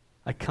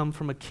 I come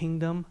from a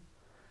kingdom,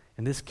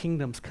 and this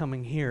kingdom's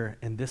coming here,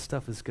 and this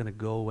stuff is going to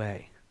go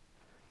away.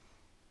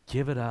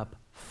 Give it up.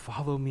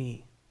 Follow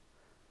me,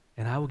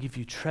 and I will give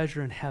you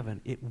treasure in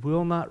heaven. It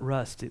will not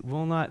rust. It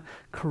will not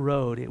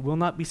corrode. It will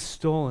not be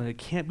stolen. It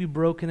can't be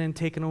broken and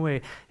taken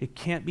away. It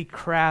can't be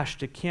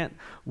crashed.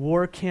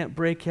 War can't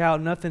break out.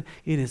 Nothing.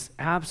 It is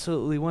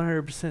absolutely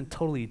 100%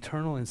 totally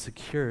eternal and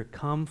secure.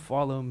 Come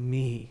follow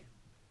me,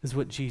 is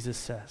what Jesus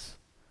says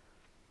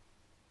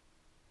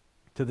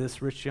to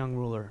this rich young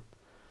ruler.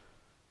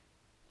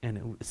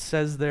 And it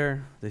says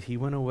there that he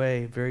went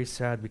away very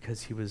sad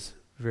because he was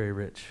very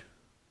rich.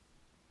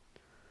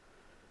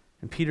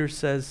 And Peter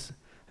says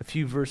a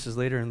few verses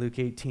later in Luke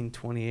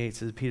 18:28,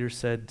 says, Peter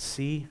said,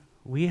 see,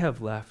 we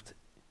have left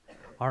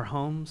our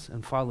homes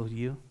and followed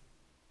you.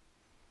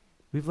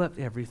 We've left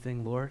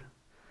everything, Lord.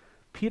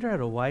 Peter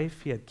had a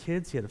wife, he had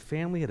kids, he had a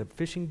family, he had a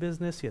fishing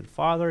business, he had a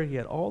father, he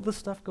had all this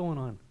stuff going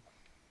on.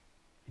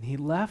 And he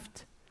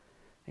left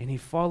and he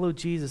followed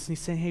Jesus. And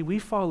he's saying, hey, we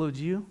followed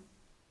you.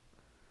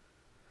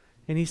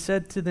 And he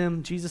said to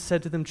them, Jesus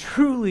said to them,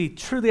 truly,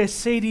 truly, I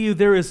say to you,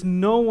 there is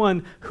no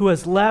one who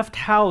has left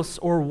house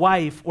or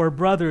wife or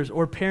brothers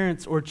or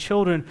parents or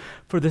children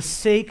for the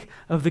sake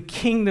of the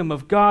kingdom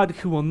of God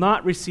who will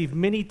not receive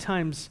many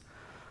times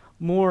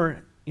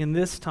more in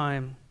this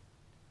time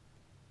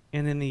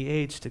and in the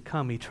age to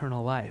come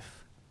eternal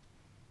life.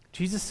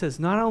 Jesus says,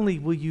 not only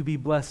will you be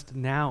blessed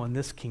now in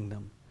this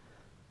kingdom,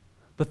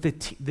 but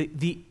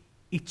the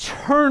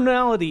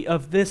eternality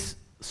of this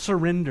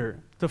surrender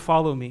to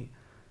follow me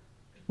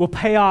will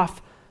pay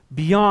off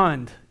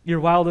beyond your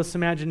wildest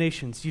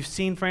imaginations. You've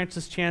seen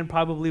Francis Chan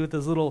probably with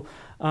his little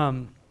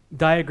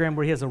diagram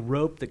where he has a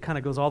rope that kind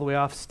of goes all the way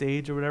off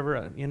stage or whatever,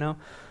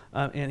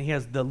 and he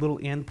has the little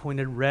end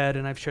pointed red,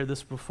 and I've shared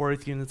this before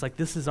with you, and it's like,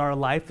 this is our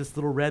life, this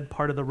little red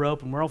part of the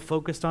rope, and we're all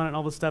focused on it and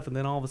all this stuff, and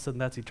then all of a sudden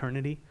that's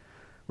eternity.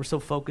 We're so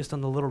focused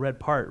on the little red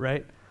part,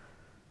 right?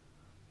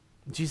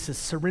 Jesus says,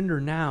 surrender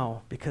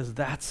now because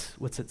that's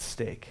what's at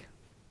stake.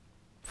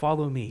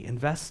 Follow me.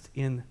 Invest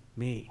in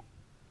me.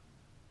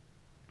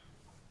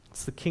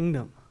 It's the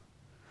kingdom.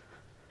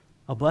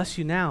 I'll bless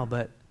you now,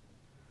 but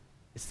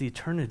it's the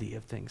eternity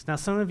of things. Now,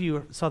 some of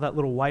you saw that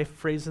little wife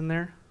phrase in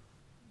there.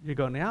 You're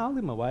going, yeah, I'll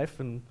leave my wife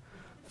and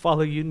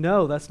follow you.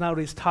 No, that's not what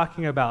he's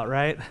talking about,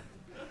 right?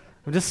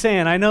 I'm just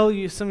saying, I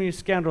know some of you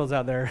scoundrels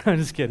out there. I'm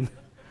just kidding.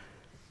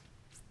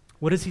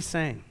 What is he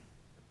saying?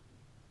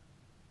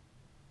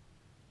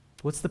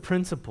 What's the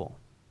principle?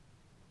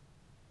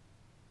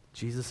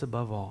 Jesus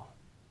above all.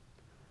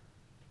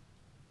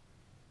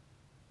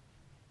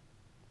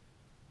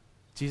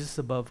 Jesus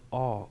above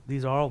all.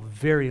 These are all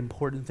very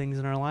important things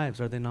in our lives,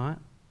 are they not?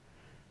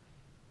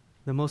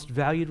 The most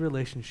valued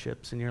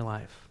relationships in your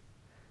life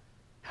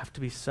have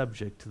to be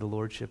subject to the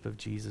lordship of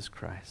Jesus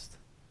Christ.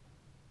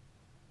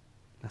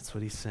 That's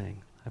what he's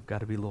saying. I've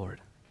got to be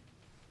Lord.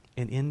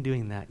 And in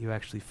doing that, you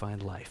actually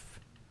find life.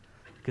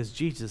 Because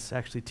Jesus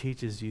actually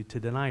teaches you to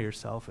deny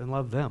yourself and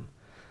love them,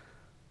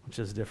 which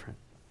is different.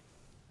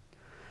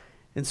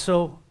 And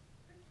so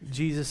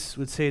Jesus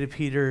would say to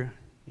Peter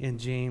and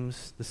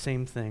James the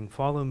same thing.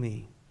 Follow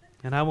me.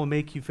 and I will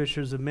make you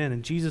fishers of men.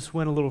 And Jesus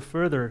went a little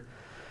further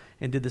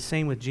and did the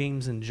same with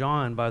James and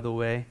John, by the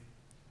way.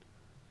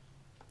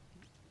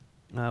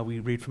 We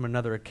read from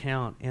another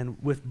account. And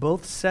with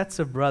both sets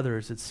of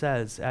brothers, it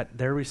says, at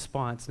their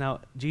response.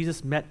 Now,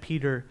 Jesus met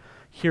Peter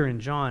here in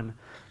John,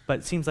 but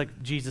it seems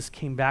like Jesus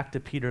came back to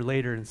Peter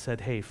later and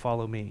said, hey,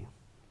 follow me.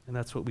 And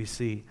that's what we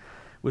see.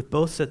 With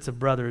both sets of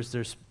brothers,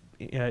 there's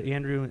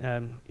Andrew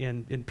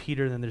and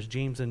Peter, and then there's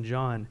James and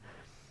John.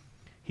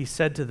 He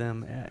said to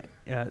them,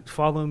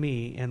 follow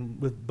me.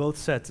 And with both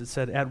sets, it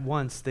said, at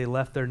once they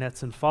left their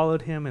nets and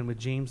followed him. And with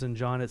James and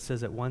John, it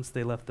says, at once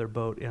they left their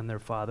boat and their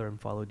father and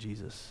followed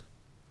Jesus.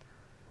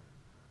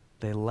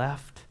 They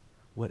left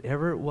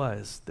whatever it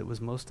was that was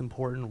most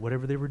important,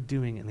 whatever they were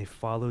doing, and they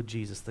followed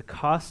Jesus. The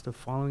cost of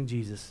following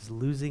Jesus is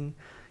losing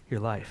your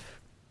life.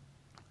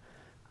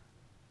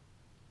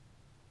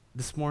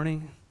 This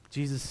morning,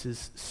 Jesus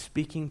is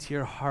speaking to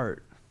your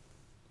heart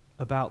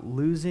about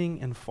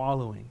losing and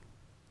following.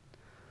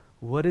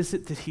 What is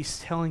it that he's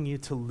telling you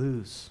to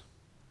lose?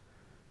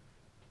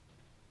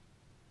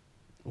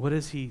 What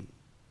is he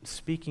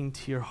speaking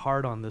to your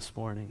heart on this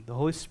morning? The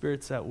Holy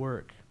Spirit's at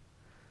work.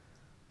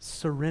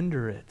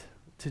 Surrender it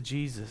to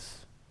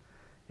Jesus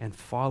and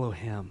follow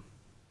him.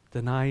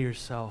 Deny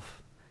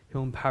yourself.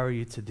 He'll empower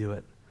you to do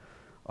it.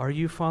 Are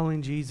you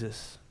following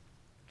Jesus?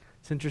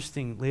 It's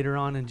interesting, later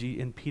on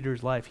in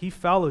Peter's life, he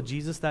followed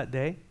Jesus that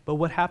day, but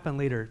what happened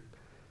later?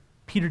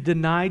 Peter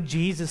denied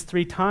Jesus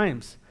 3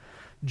 times.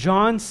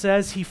 John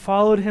says he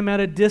followed him at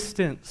a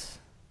distance.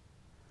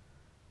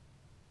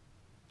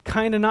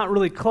 Kind of not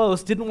really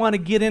close, didn't want to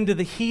get into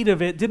the heat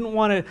of it, didn't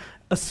want to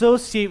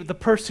associate with the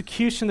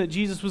persecution that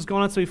Jesus was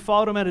going on, so he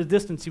followed him at a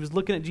distance. He was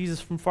looking at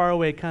Jesus from far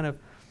away, kind of.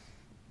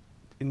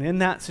 And in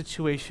that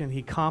situation,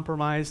 he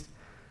compromised,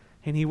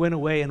 and he went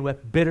away and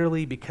wept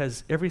bitterly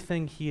because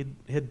everything he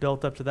had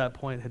built up to that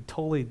point had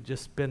totally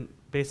just been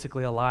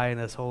basically a lie in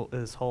his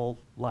whole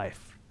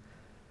life.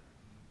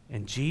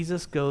 And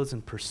Jesus goes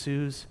and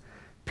pursues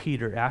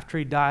Peter. After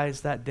he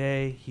dies that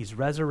day, he's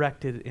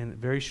resurrected, and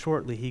very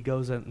shortly he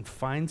goes out and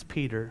finds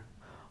Peter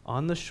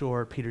on the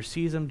shore. Peter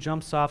sees him,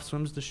 jumps off,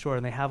 swims to shore,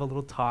 and they have a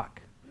little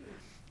talk.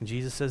 And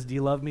Jesus says, do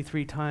you love me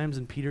 3 times?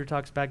 And Peter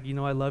talks back, you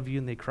know I love you,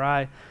 and they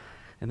cry.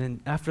 And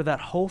then after that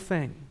whole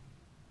thing,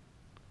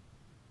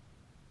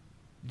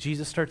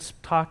 Jesus starts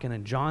talking,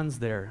 and John's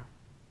there.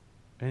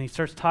 And he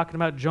starts talking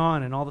about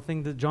John and all the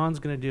things that John's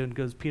going to do, and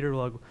goes, Peter,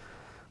 well,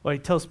 he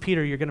tells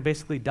Peter, you're going to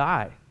basically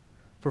die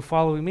for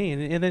following me.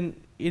 And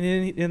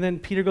then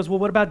Peter goes, well,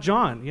 what about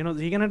John? You know, is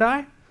he going to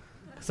die?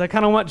 Because I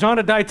kind of want John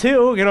to die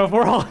too. You know, if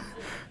we're all...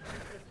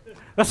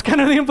 That's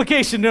kind of the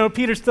implication. No,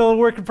 Peter's still a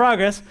work in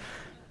progress.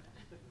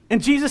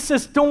 And Jesus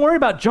says, don't worry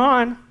about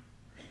John.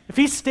 If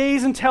he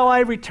stays until I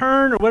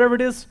return or whatever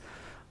it is,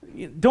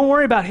 don't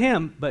worry about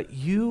him. But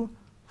you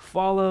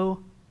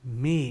follow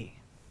me.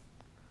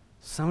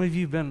 Some of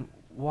you have been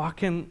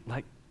walking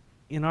like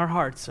in our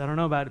hearts. I don't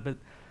know about it, but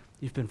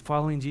you've been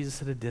following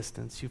Jesus at a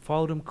distance. You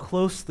followed him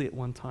closely at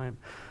one time.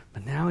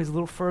 But now he's a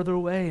little further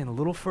away and a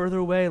little further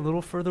away, a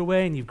little further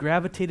away, and you've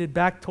gravitated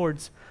back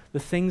towards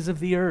the things of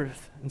the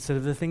earth instead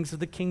of the things of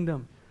the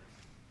kingdom.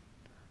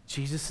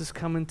 Jesus is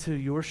coming to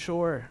your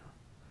shore.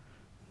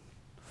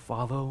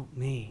 Follow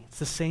me. It's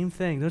the same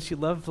thing. Don't you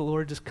love the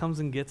Lord just comes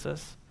and gets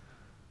us?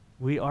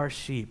 We are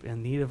sheep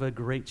in need of a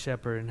great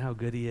shepherd, and how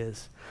good he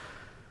is.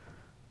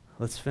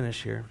 Let's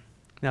finish here.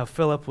 Now,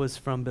 Philip was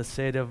from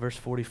Bethsaida, verse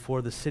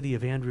 44, the city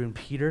of Andrew and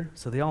Peter.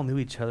 So they all knew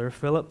each other.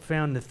 Philip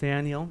found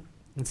Nathanael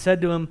and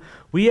said to him,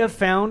 we have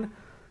found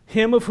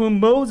him of whom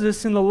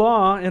Moses in the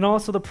law and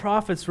also the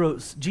prophets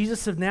wrote,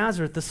 Jesus of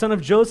Nazareth, the son of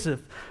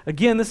Joseph.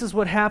 Again, this is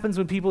what happens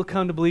when people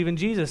come to believe in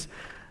Jesus.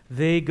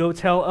 They go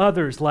tell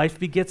others. Life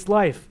begets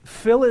life.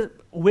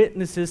 Philip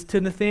witnesses to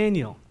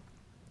Nathanael,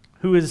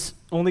 who is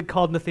only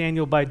called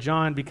Nathanael by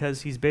John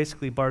because he's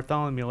basically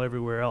Bartholomew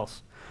everywhere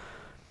else.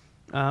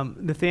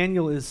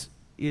 Nathanael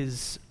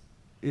is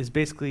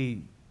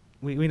basically,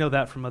 we know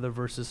that from other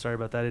verses. Sorry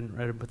about that. I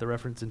didn't put the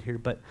reference in here.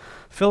 But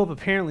Philip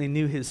apparently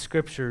knew his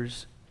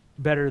scriptures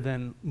better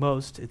than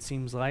most, it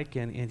seems like,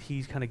 and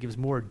he kind of gives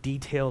more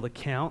detailed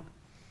account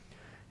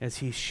as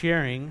he's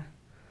sharing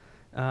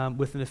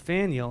with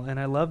Nathanael. And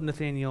I love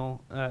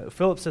Nathanael.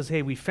 Philip says,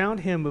 hey, we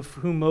found him of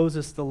whom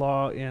Moses, the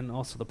law, and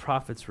also the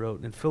prophets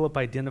wrote. And Philip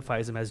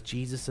identifies him as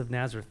Jesus of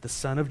Nazareth, the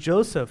son of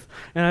Joseph.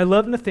 And I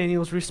love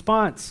Nathanael's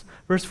response.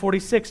 Verse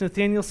 46,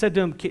 Nathanael said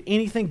to him, can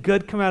anything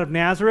good come out of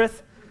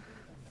Nazareth?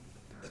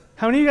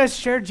 How many of you guys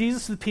share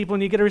Jesus with people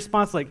and you get a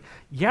response like,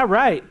 yeah,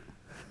 right.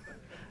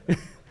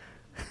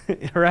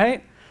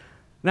 Right?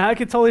 Now I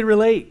could totally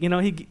relate. You know,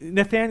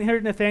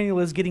 Nathanael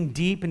is getting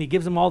deep and he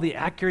gives them all the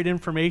accurate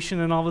information,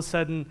 and all of a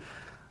sudden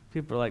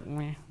people are like,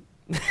 meh.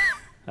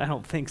 I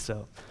don't think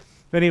so.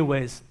 But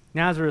anyways,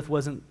 Nazareth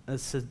wasn't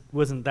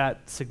that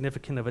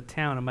significant of a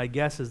town, and my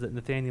guess is that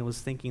Nathanael was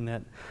thinking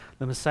that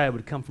the Messiah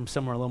would come from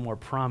somewhere a little more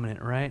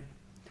prominent, right?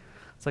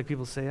 It's like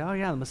people say, oh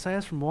yeah, the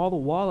Messiah's from Walla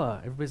Walla.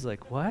 Everybody's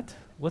like, what?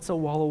 What's a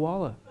Walla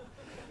Walla?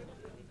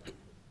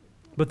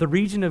 But the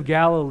region of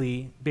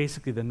Galilee,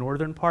 basically the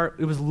northern part,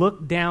 it was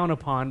looked down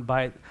upon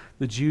by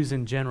the Jews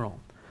in general.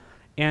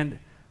 And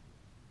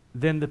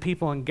then the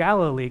people in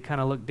Galilee kind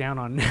of looked down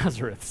on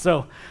Nazareth.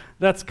 So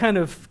that's kind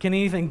of, can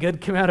anything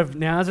good come out of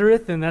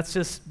Nazareth? And that's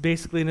just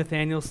basically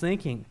Nathanael's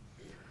thinking.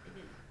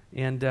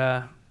 And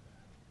I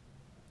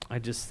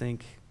just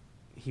think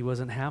he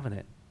wasn't having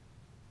it.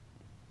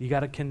 You got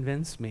to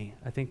convince me.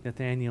 I think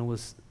Nathanael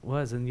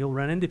was, and you'll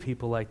run into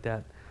people like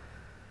that.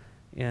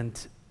 And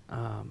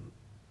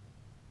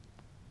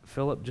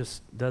Philip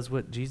just does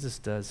what Jesus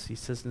does. He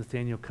says,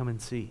 Nathanael, come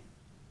and see.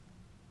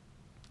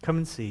 Come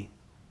and see.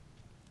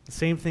 The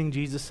same thing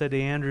Jesus said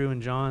to Andrew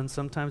and John.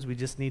 Sometimes we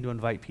just need to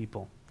invite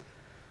people.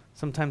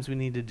 Sometimes we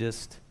need to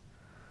just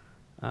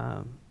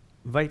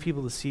invite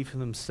people to see for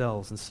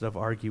themselves instead of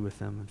argue with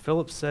them. And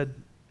Philip said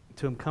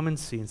to him, come and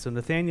see. And so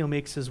Nathanael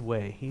makes his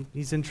way.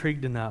 He's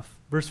intrigued enough.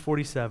 Verse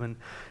 47,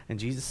 and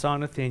Jesus saw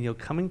Nathanael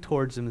coming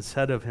towards him and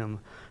said of him,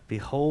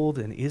 behold,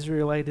 an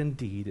Israelite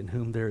indeed, in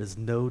whom there is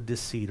no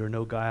deceit or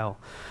no guile.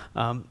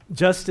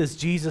 Just as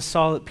Jesus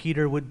saw that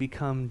Peter would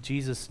become,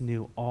 Jesus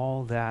knew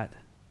all that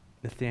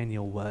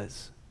Nathanael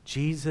was.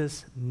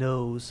 Jesus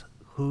knows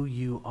who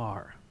you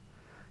are.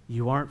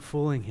 You aren't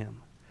fooling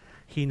him.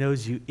 He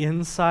knows you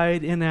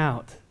inside and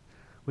out.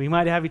 We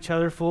might have each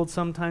other fooled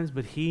sometimes,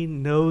 but he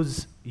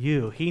knows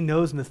you. He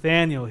knows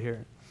Nathanael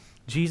here.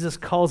 Jesus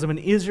calls him an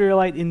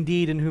Israelite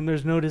indeed, in whom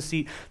there's no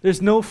deceit.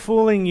 There's no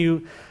fooling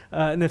you,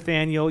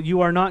 Nathanael.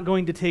 You are not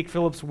going to take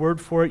Philip's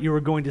word for it. You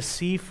are going to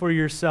see for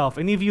yourself.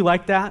 Any of you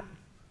like that?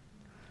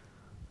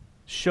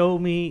 Show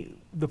me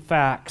the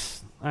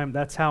facts.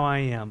 That's how I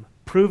am.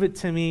 Prove it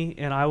to me,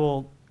 and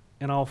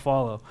I'll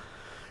follow.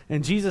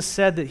 And Jesus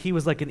said that he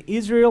was like an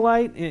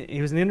Israelite.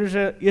 He was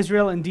an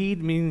Israel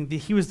indeed, meaning that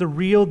he was the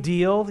real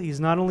deal. He's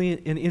not only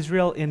an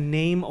Israel in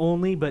name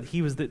only, but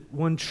he was the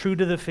one true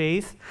to the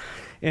faith.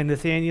 And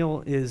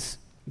Nathanael is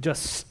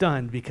just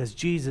stunned because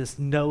Jesus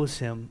knows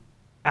him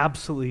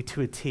absolutely to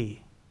a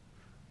T.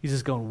 He's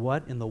just going,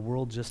 what in the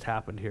world just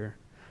happened here?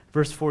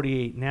 Verse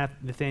 48,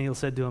 Nathanael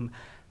said to him,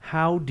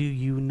 how do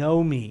you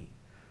know me?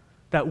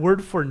 That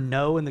word for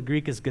know in the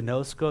Greek is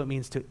gnosko. It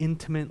means to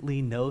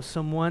intimately know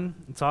someone.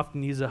 It's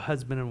often used as a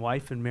husband and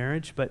wife in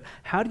marriage. But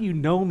how do you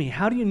know me?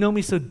 How do you know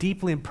me so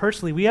deeply and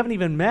personally? We haven't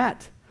even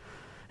met.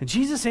 And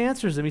Jesus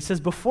answers him. He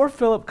says, before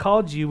Philip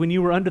called you, when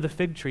you were under the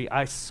fig tree,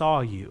 I saw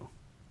you.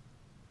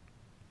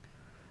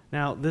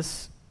 Now,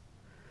 this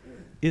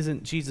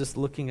isn't Jesus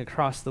looking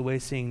across the way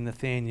seeing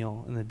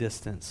Nathanael in the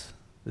distance.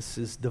 This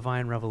is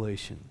divine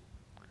revelation.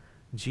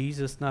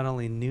 Jesus not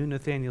only knew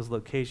Nathanael's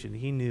location,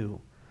 he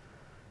knew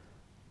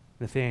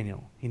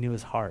Nathanael. He knew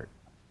his heart.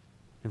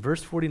 And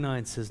verse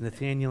 49 says,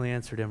 Nathanael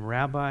answered him,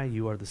 Rabbi,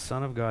 you are the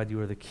Son of God, you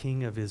are the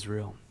King of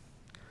Israel.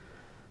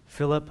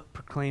 Philip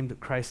proclaimed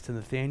Christ to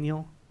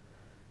Nathanael.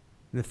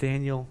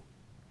 Nathanael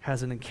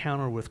has an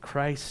encounter with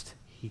Christ.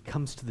 He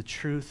comes to the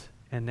truth,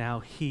 and now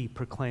he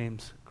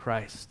proclaims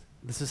Christ.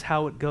 This is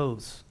how it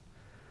goes.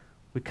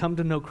 We come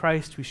to know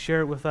Christ, we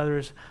share it with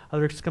others.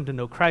 Others come to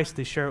know Christ,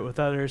 they share it with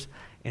others.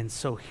 And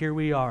so here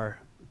we are,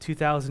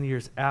 2,000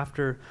 years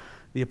after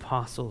the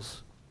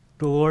apostles.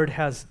 The Lord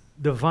has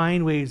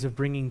divine ways of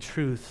bringing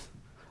truth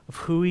of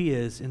who he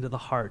is into the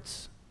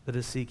hearts that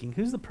is seeking.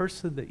 Who's the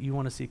person that you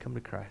want to see come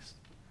to Christ?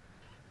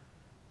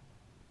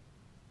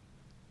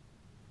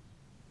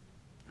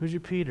 Who's your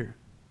Peter?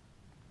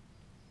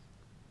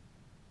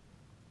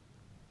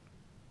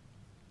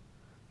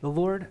 The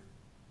Lord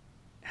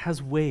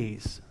has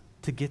ways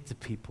to get to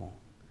people,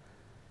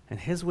 and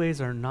his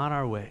ways are not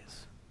our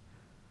ways.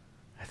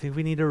 I think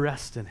we need to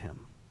rest in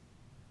him.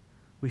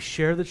 We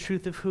share the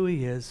truth of who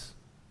he is.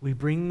 We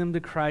bring them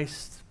to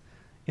Christ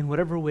in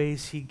whatever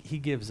ways he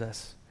gives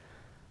us.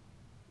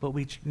 But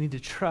we need to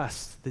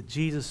trust that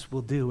Jesus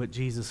will do what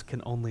Jesus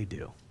can only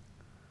do.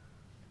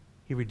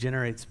 He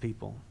regenerates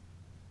people.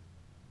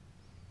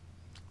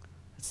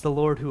 It's the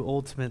Lord who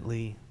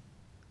ultimately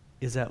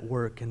is at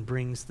work and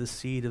brings the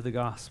seed of the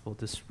gospel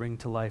to spring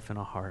to life in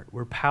a heart.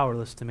 We're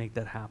powerless to make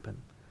that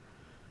happen.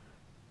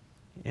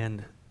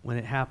 And when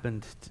it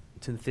happened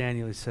to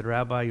Nathanael, he said,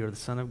 Rabbi, you're the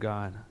Son of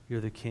God, you're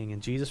the King.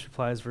 And Jesus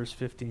replies, verse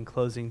 50 in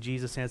closing,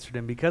 Jesus answered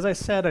him, because I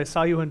said I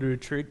saw you under a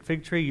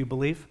fig tree, you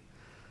believe?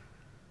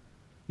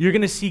 You're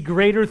going to see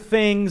greater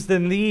things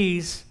than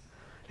these.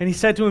 And he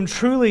said to him,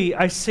 truly,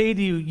 I say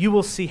to you, you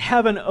will see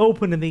heaven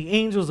open and the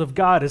angels of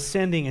God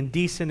ascending and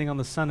descending on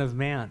the Son of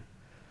Man.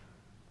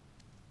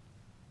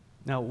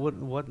 Now,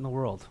 what in the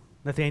world?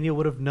 Nathanael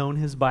would have known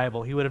his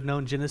Bible. He would have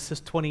known Genesis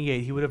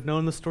 28. He would have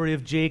known the story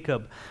of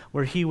Jacob,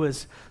 where he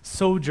was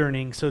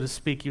sojourning, so to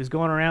speak. He was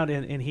going around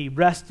and he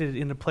rested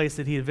in a place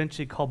that he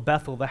eventually called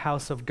Bethel, the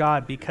house of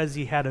God, because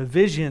he had a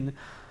vision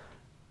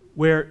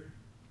where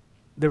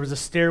there was a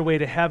stairway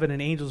to heaven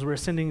and angels were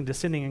ascending and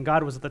descending, and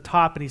God was at the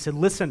top. And he said,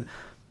 listen,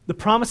 the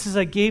promises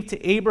I gave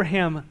to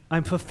Abraham,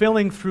 I'm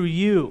fulfilling through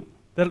you.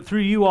 That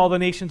through you all the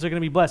nations are going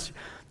to be blessed.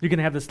 You're going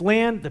to have this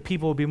land, the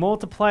people will be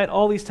multiplied,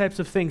 all these types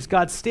of things.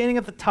 God's standing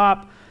at the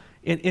top,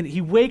 and he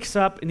wakes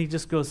up and he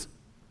just goes,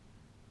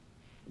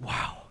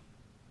 wow,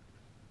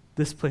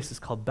 This place is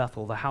called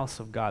Bethel, the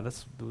house of God.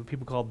 That's what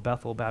people call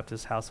Bethel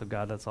Baptist house of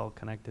God. That's all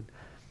connected.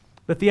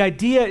 But the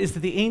idea is that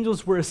the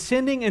angels were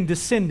ascending and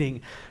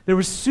descending. There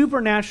was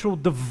supernatural,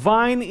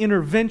 divine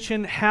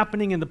intervention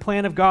happening in the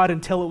plan of God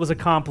until it was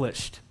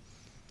accomplished.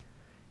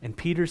 And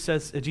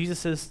Jesus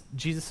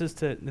says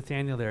to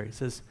Nathanael there, he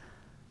says,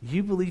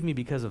 you believe me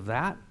because of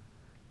that?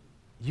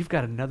 You've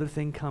got another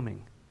thing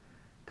coming.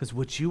 Because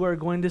what you are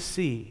going to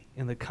see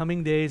in the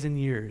coming days and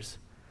years,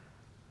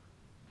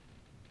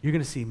 you're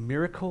going to see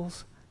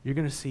miracles. You're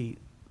going to see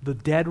the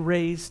dead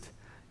raised.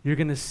 You're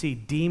going to see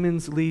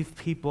demons leave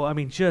people. I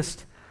mean,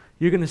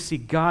 you're going to see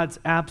God's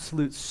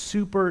absolute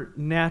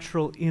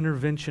supernatural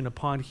intervention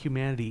upon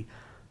humanity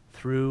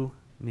through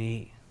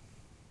me.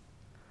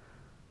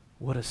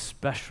 What a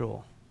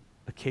special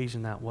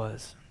occasion that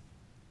was.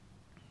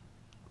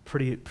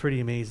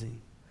 Pretty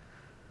amazing.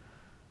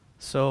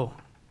 So,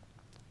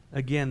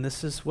 again,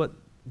 this is what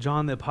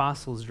John the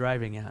Apostle is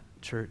driving at,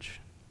 church.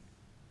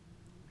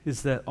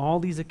 Is that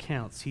all these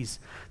accounts,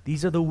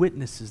 these are the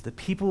witnesses, the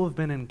people who have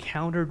been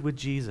encountered with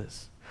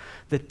Jesus,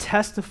 that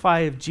testify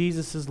of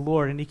Jesus as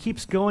Lord. And he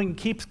keeps going,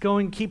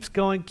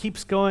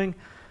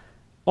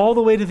 all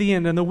the way to the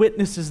end, and the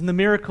witnesses and the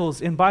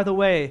miracles. And by the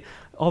way,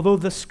 although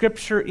the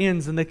scripture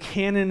ends and the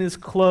canon is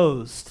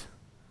closed,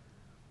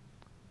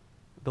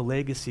 the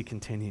legacy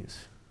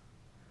continues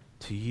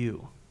to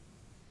you.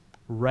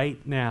 Right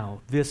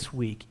now, this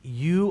week,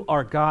 you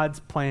are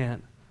God's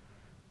plan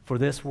for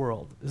this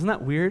world. Isn't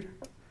that weird?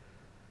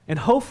 And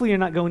hopefully you're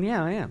not going,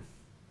 yeah, I am.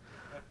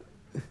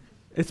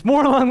 It's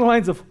more along the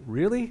lines of,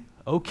 really?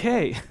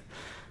 Okay.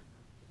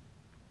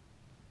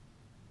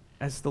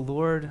 As the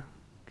Lord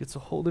gets a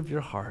hold of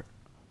your heart,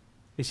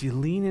 as you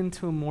lean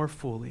into Him more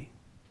fully,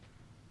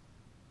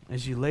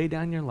 as you lay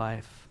down your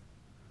life,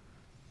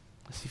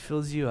 as He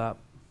fills you up,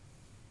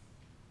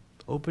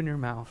 open your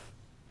mouth,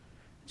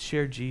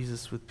 share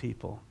Jesus with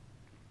people.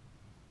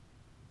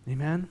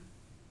 Amen?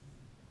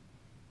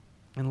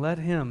 And let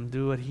Him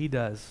do what He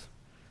does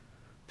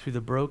through the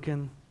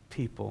broken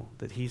people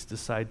that He's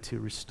decided to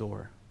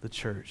restore, the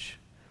church.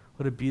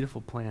 What a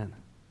beautiful plan.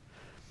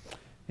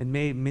 And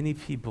may many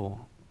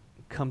people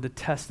come to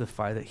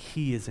testify that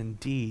He is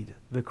indeed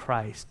the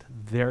Christ,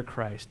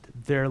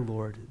 their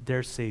Lord,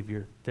 their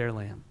Savior, their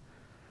Lamb,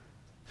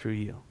 through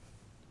you.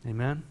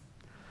 Amen?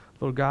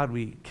 Lord God,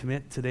 we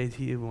commit today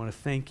to you. We want to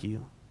thank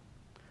you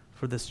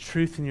for this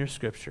truth in your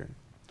scripture.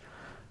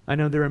 I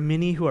know there are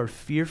many who are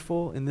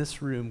fearful in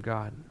this room,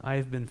 God. I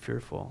have been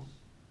fearful.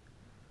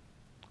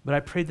 But I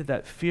pray that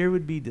that fear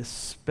would be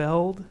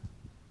dispelled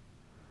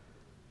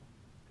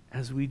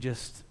as we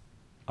just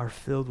are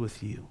filled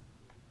with you.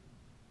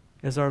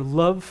 As our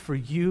love for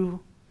you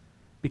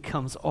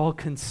becomes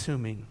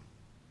all-consuming.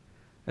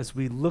 As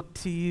we look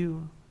to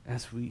you,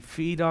 as we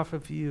feed off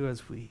of you,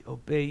 as we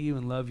obey you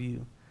and love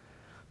you,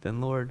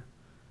 then Lord,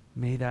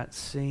 may that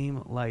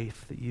same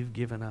life that you've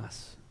given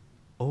us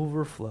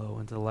overflow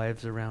into the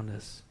lives around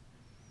us.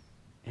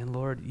 And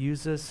Lord,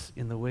 use us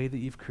in the way that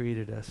you've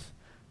created us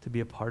to be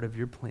a part of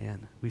your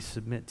plan. We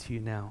submit to you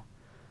now,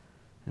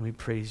 and we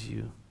praise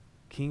you,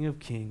 King of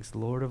Kings,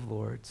 Lord of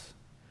Lords,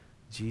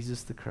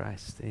 Jesus the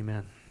Christ.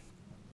 Amen.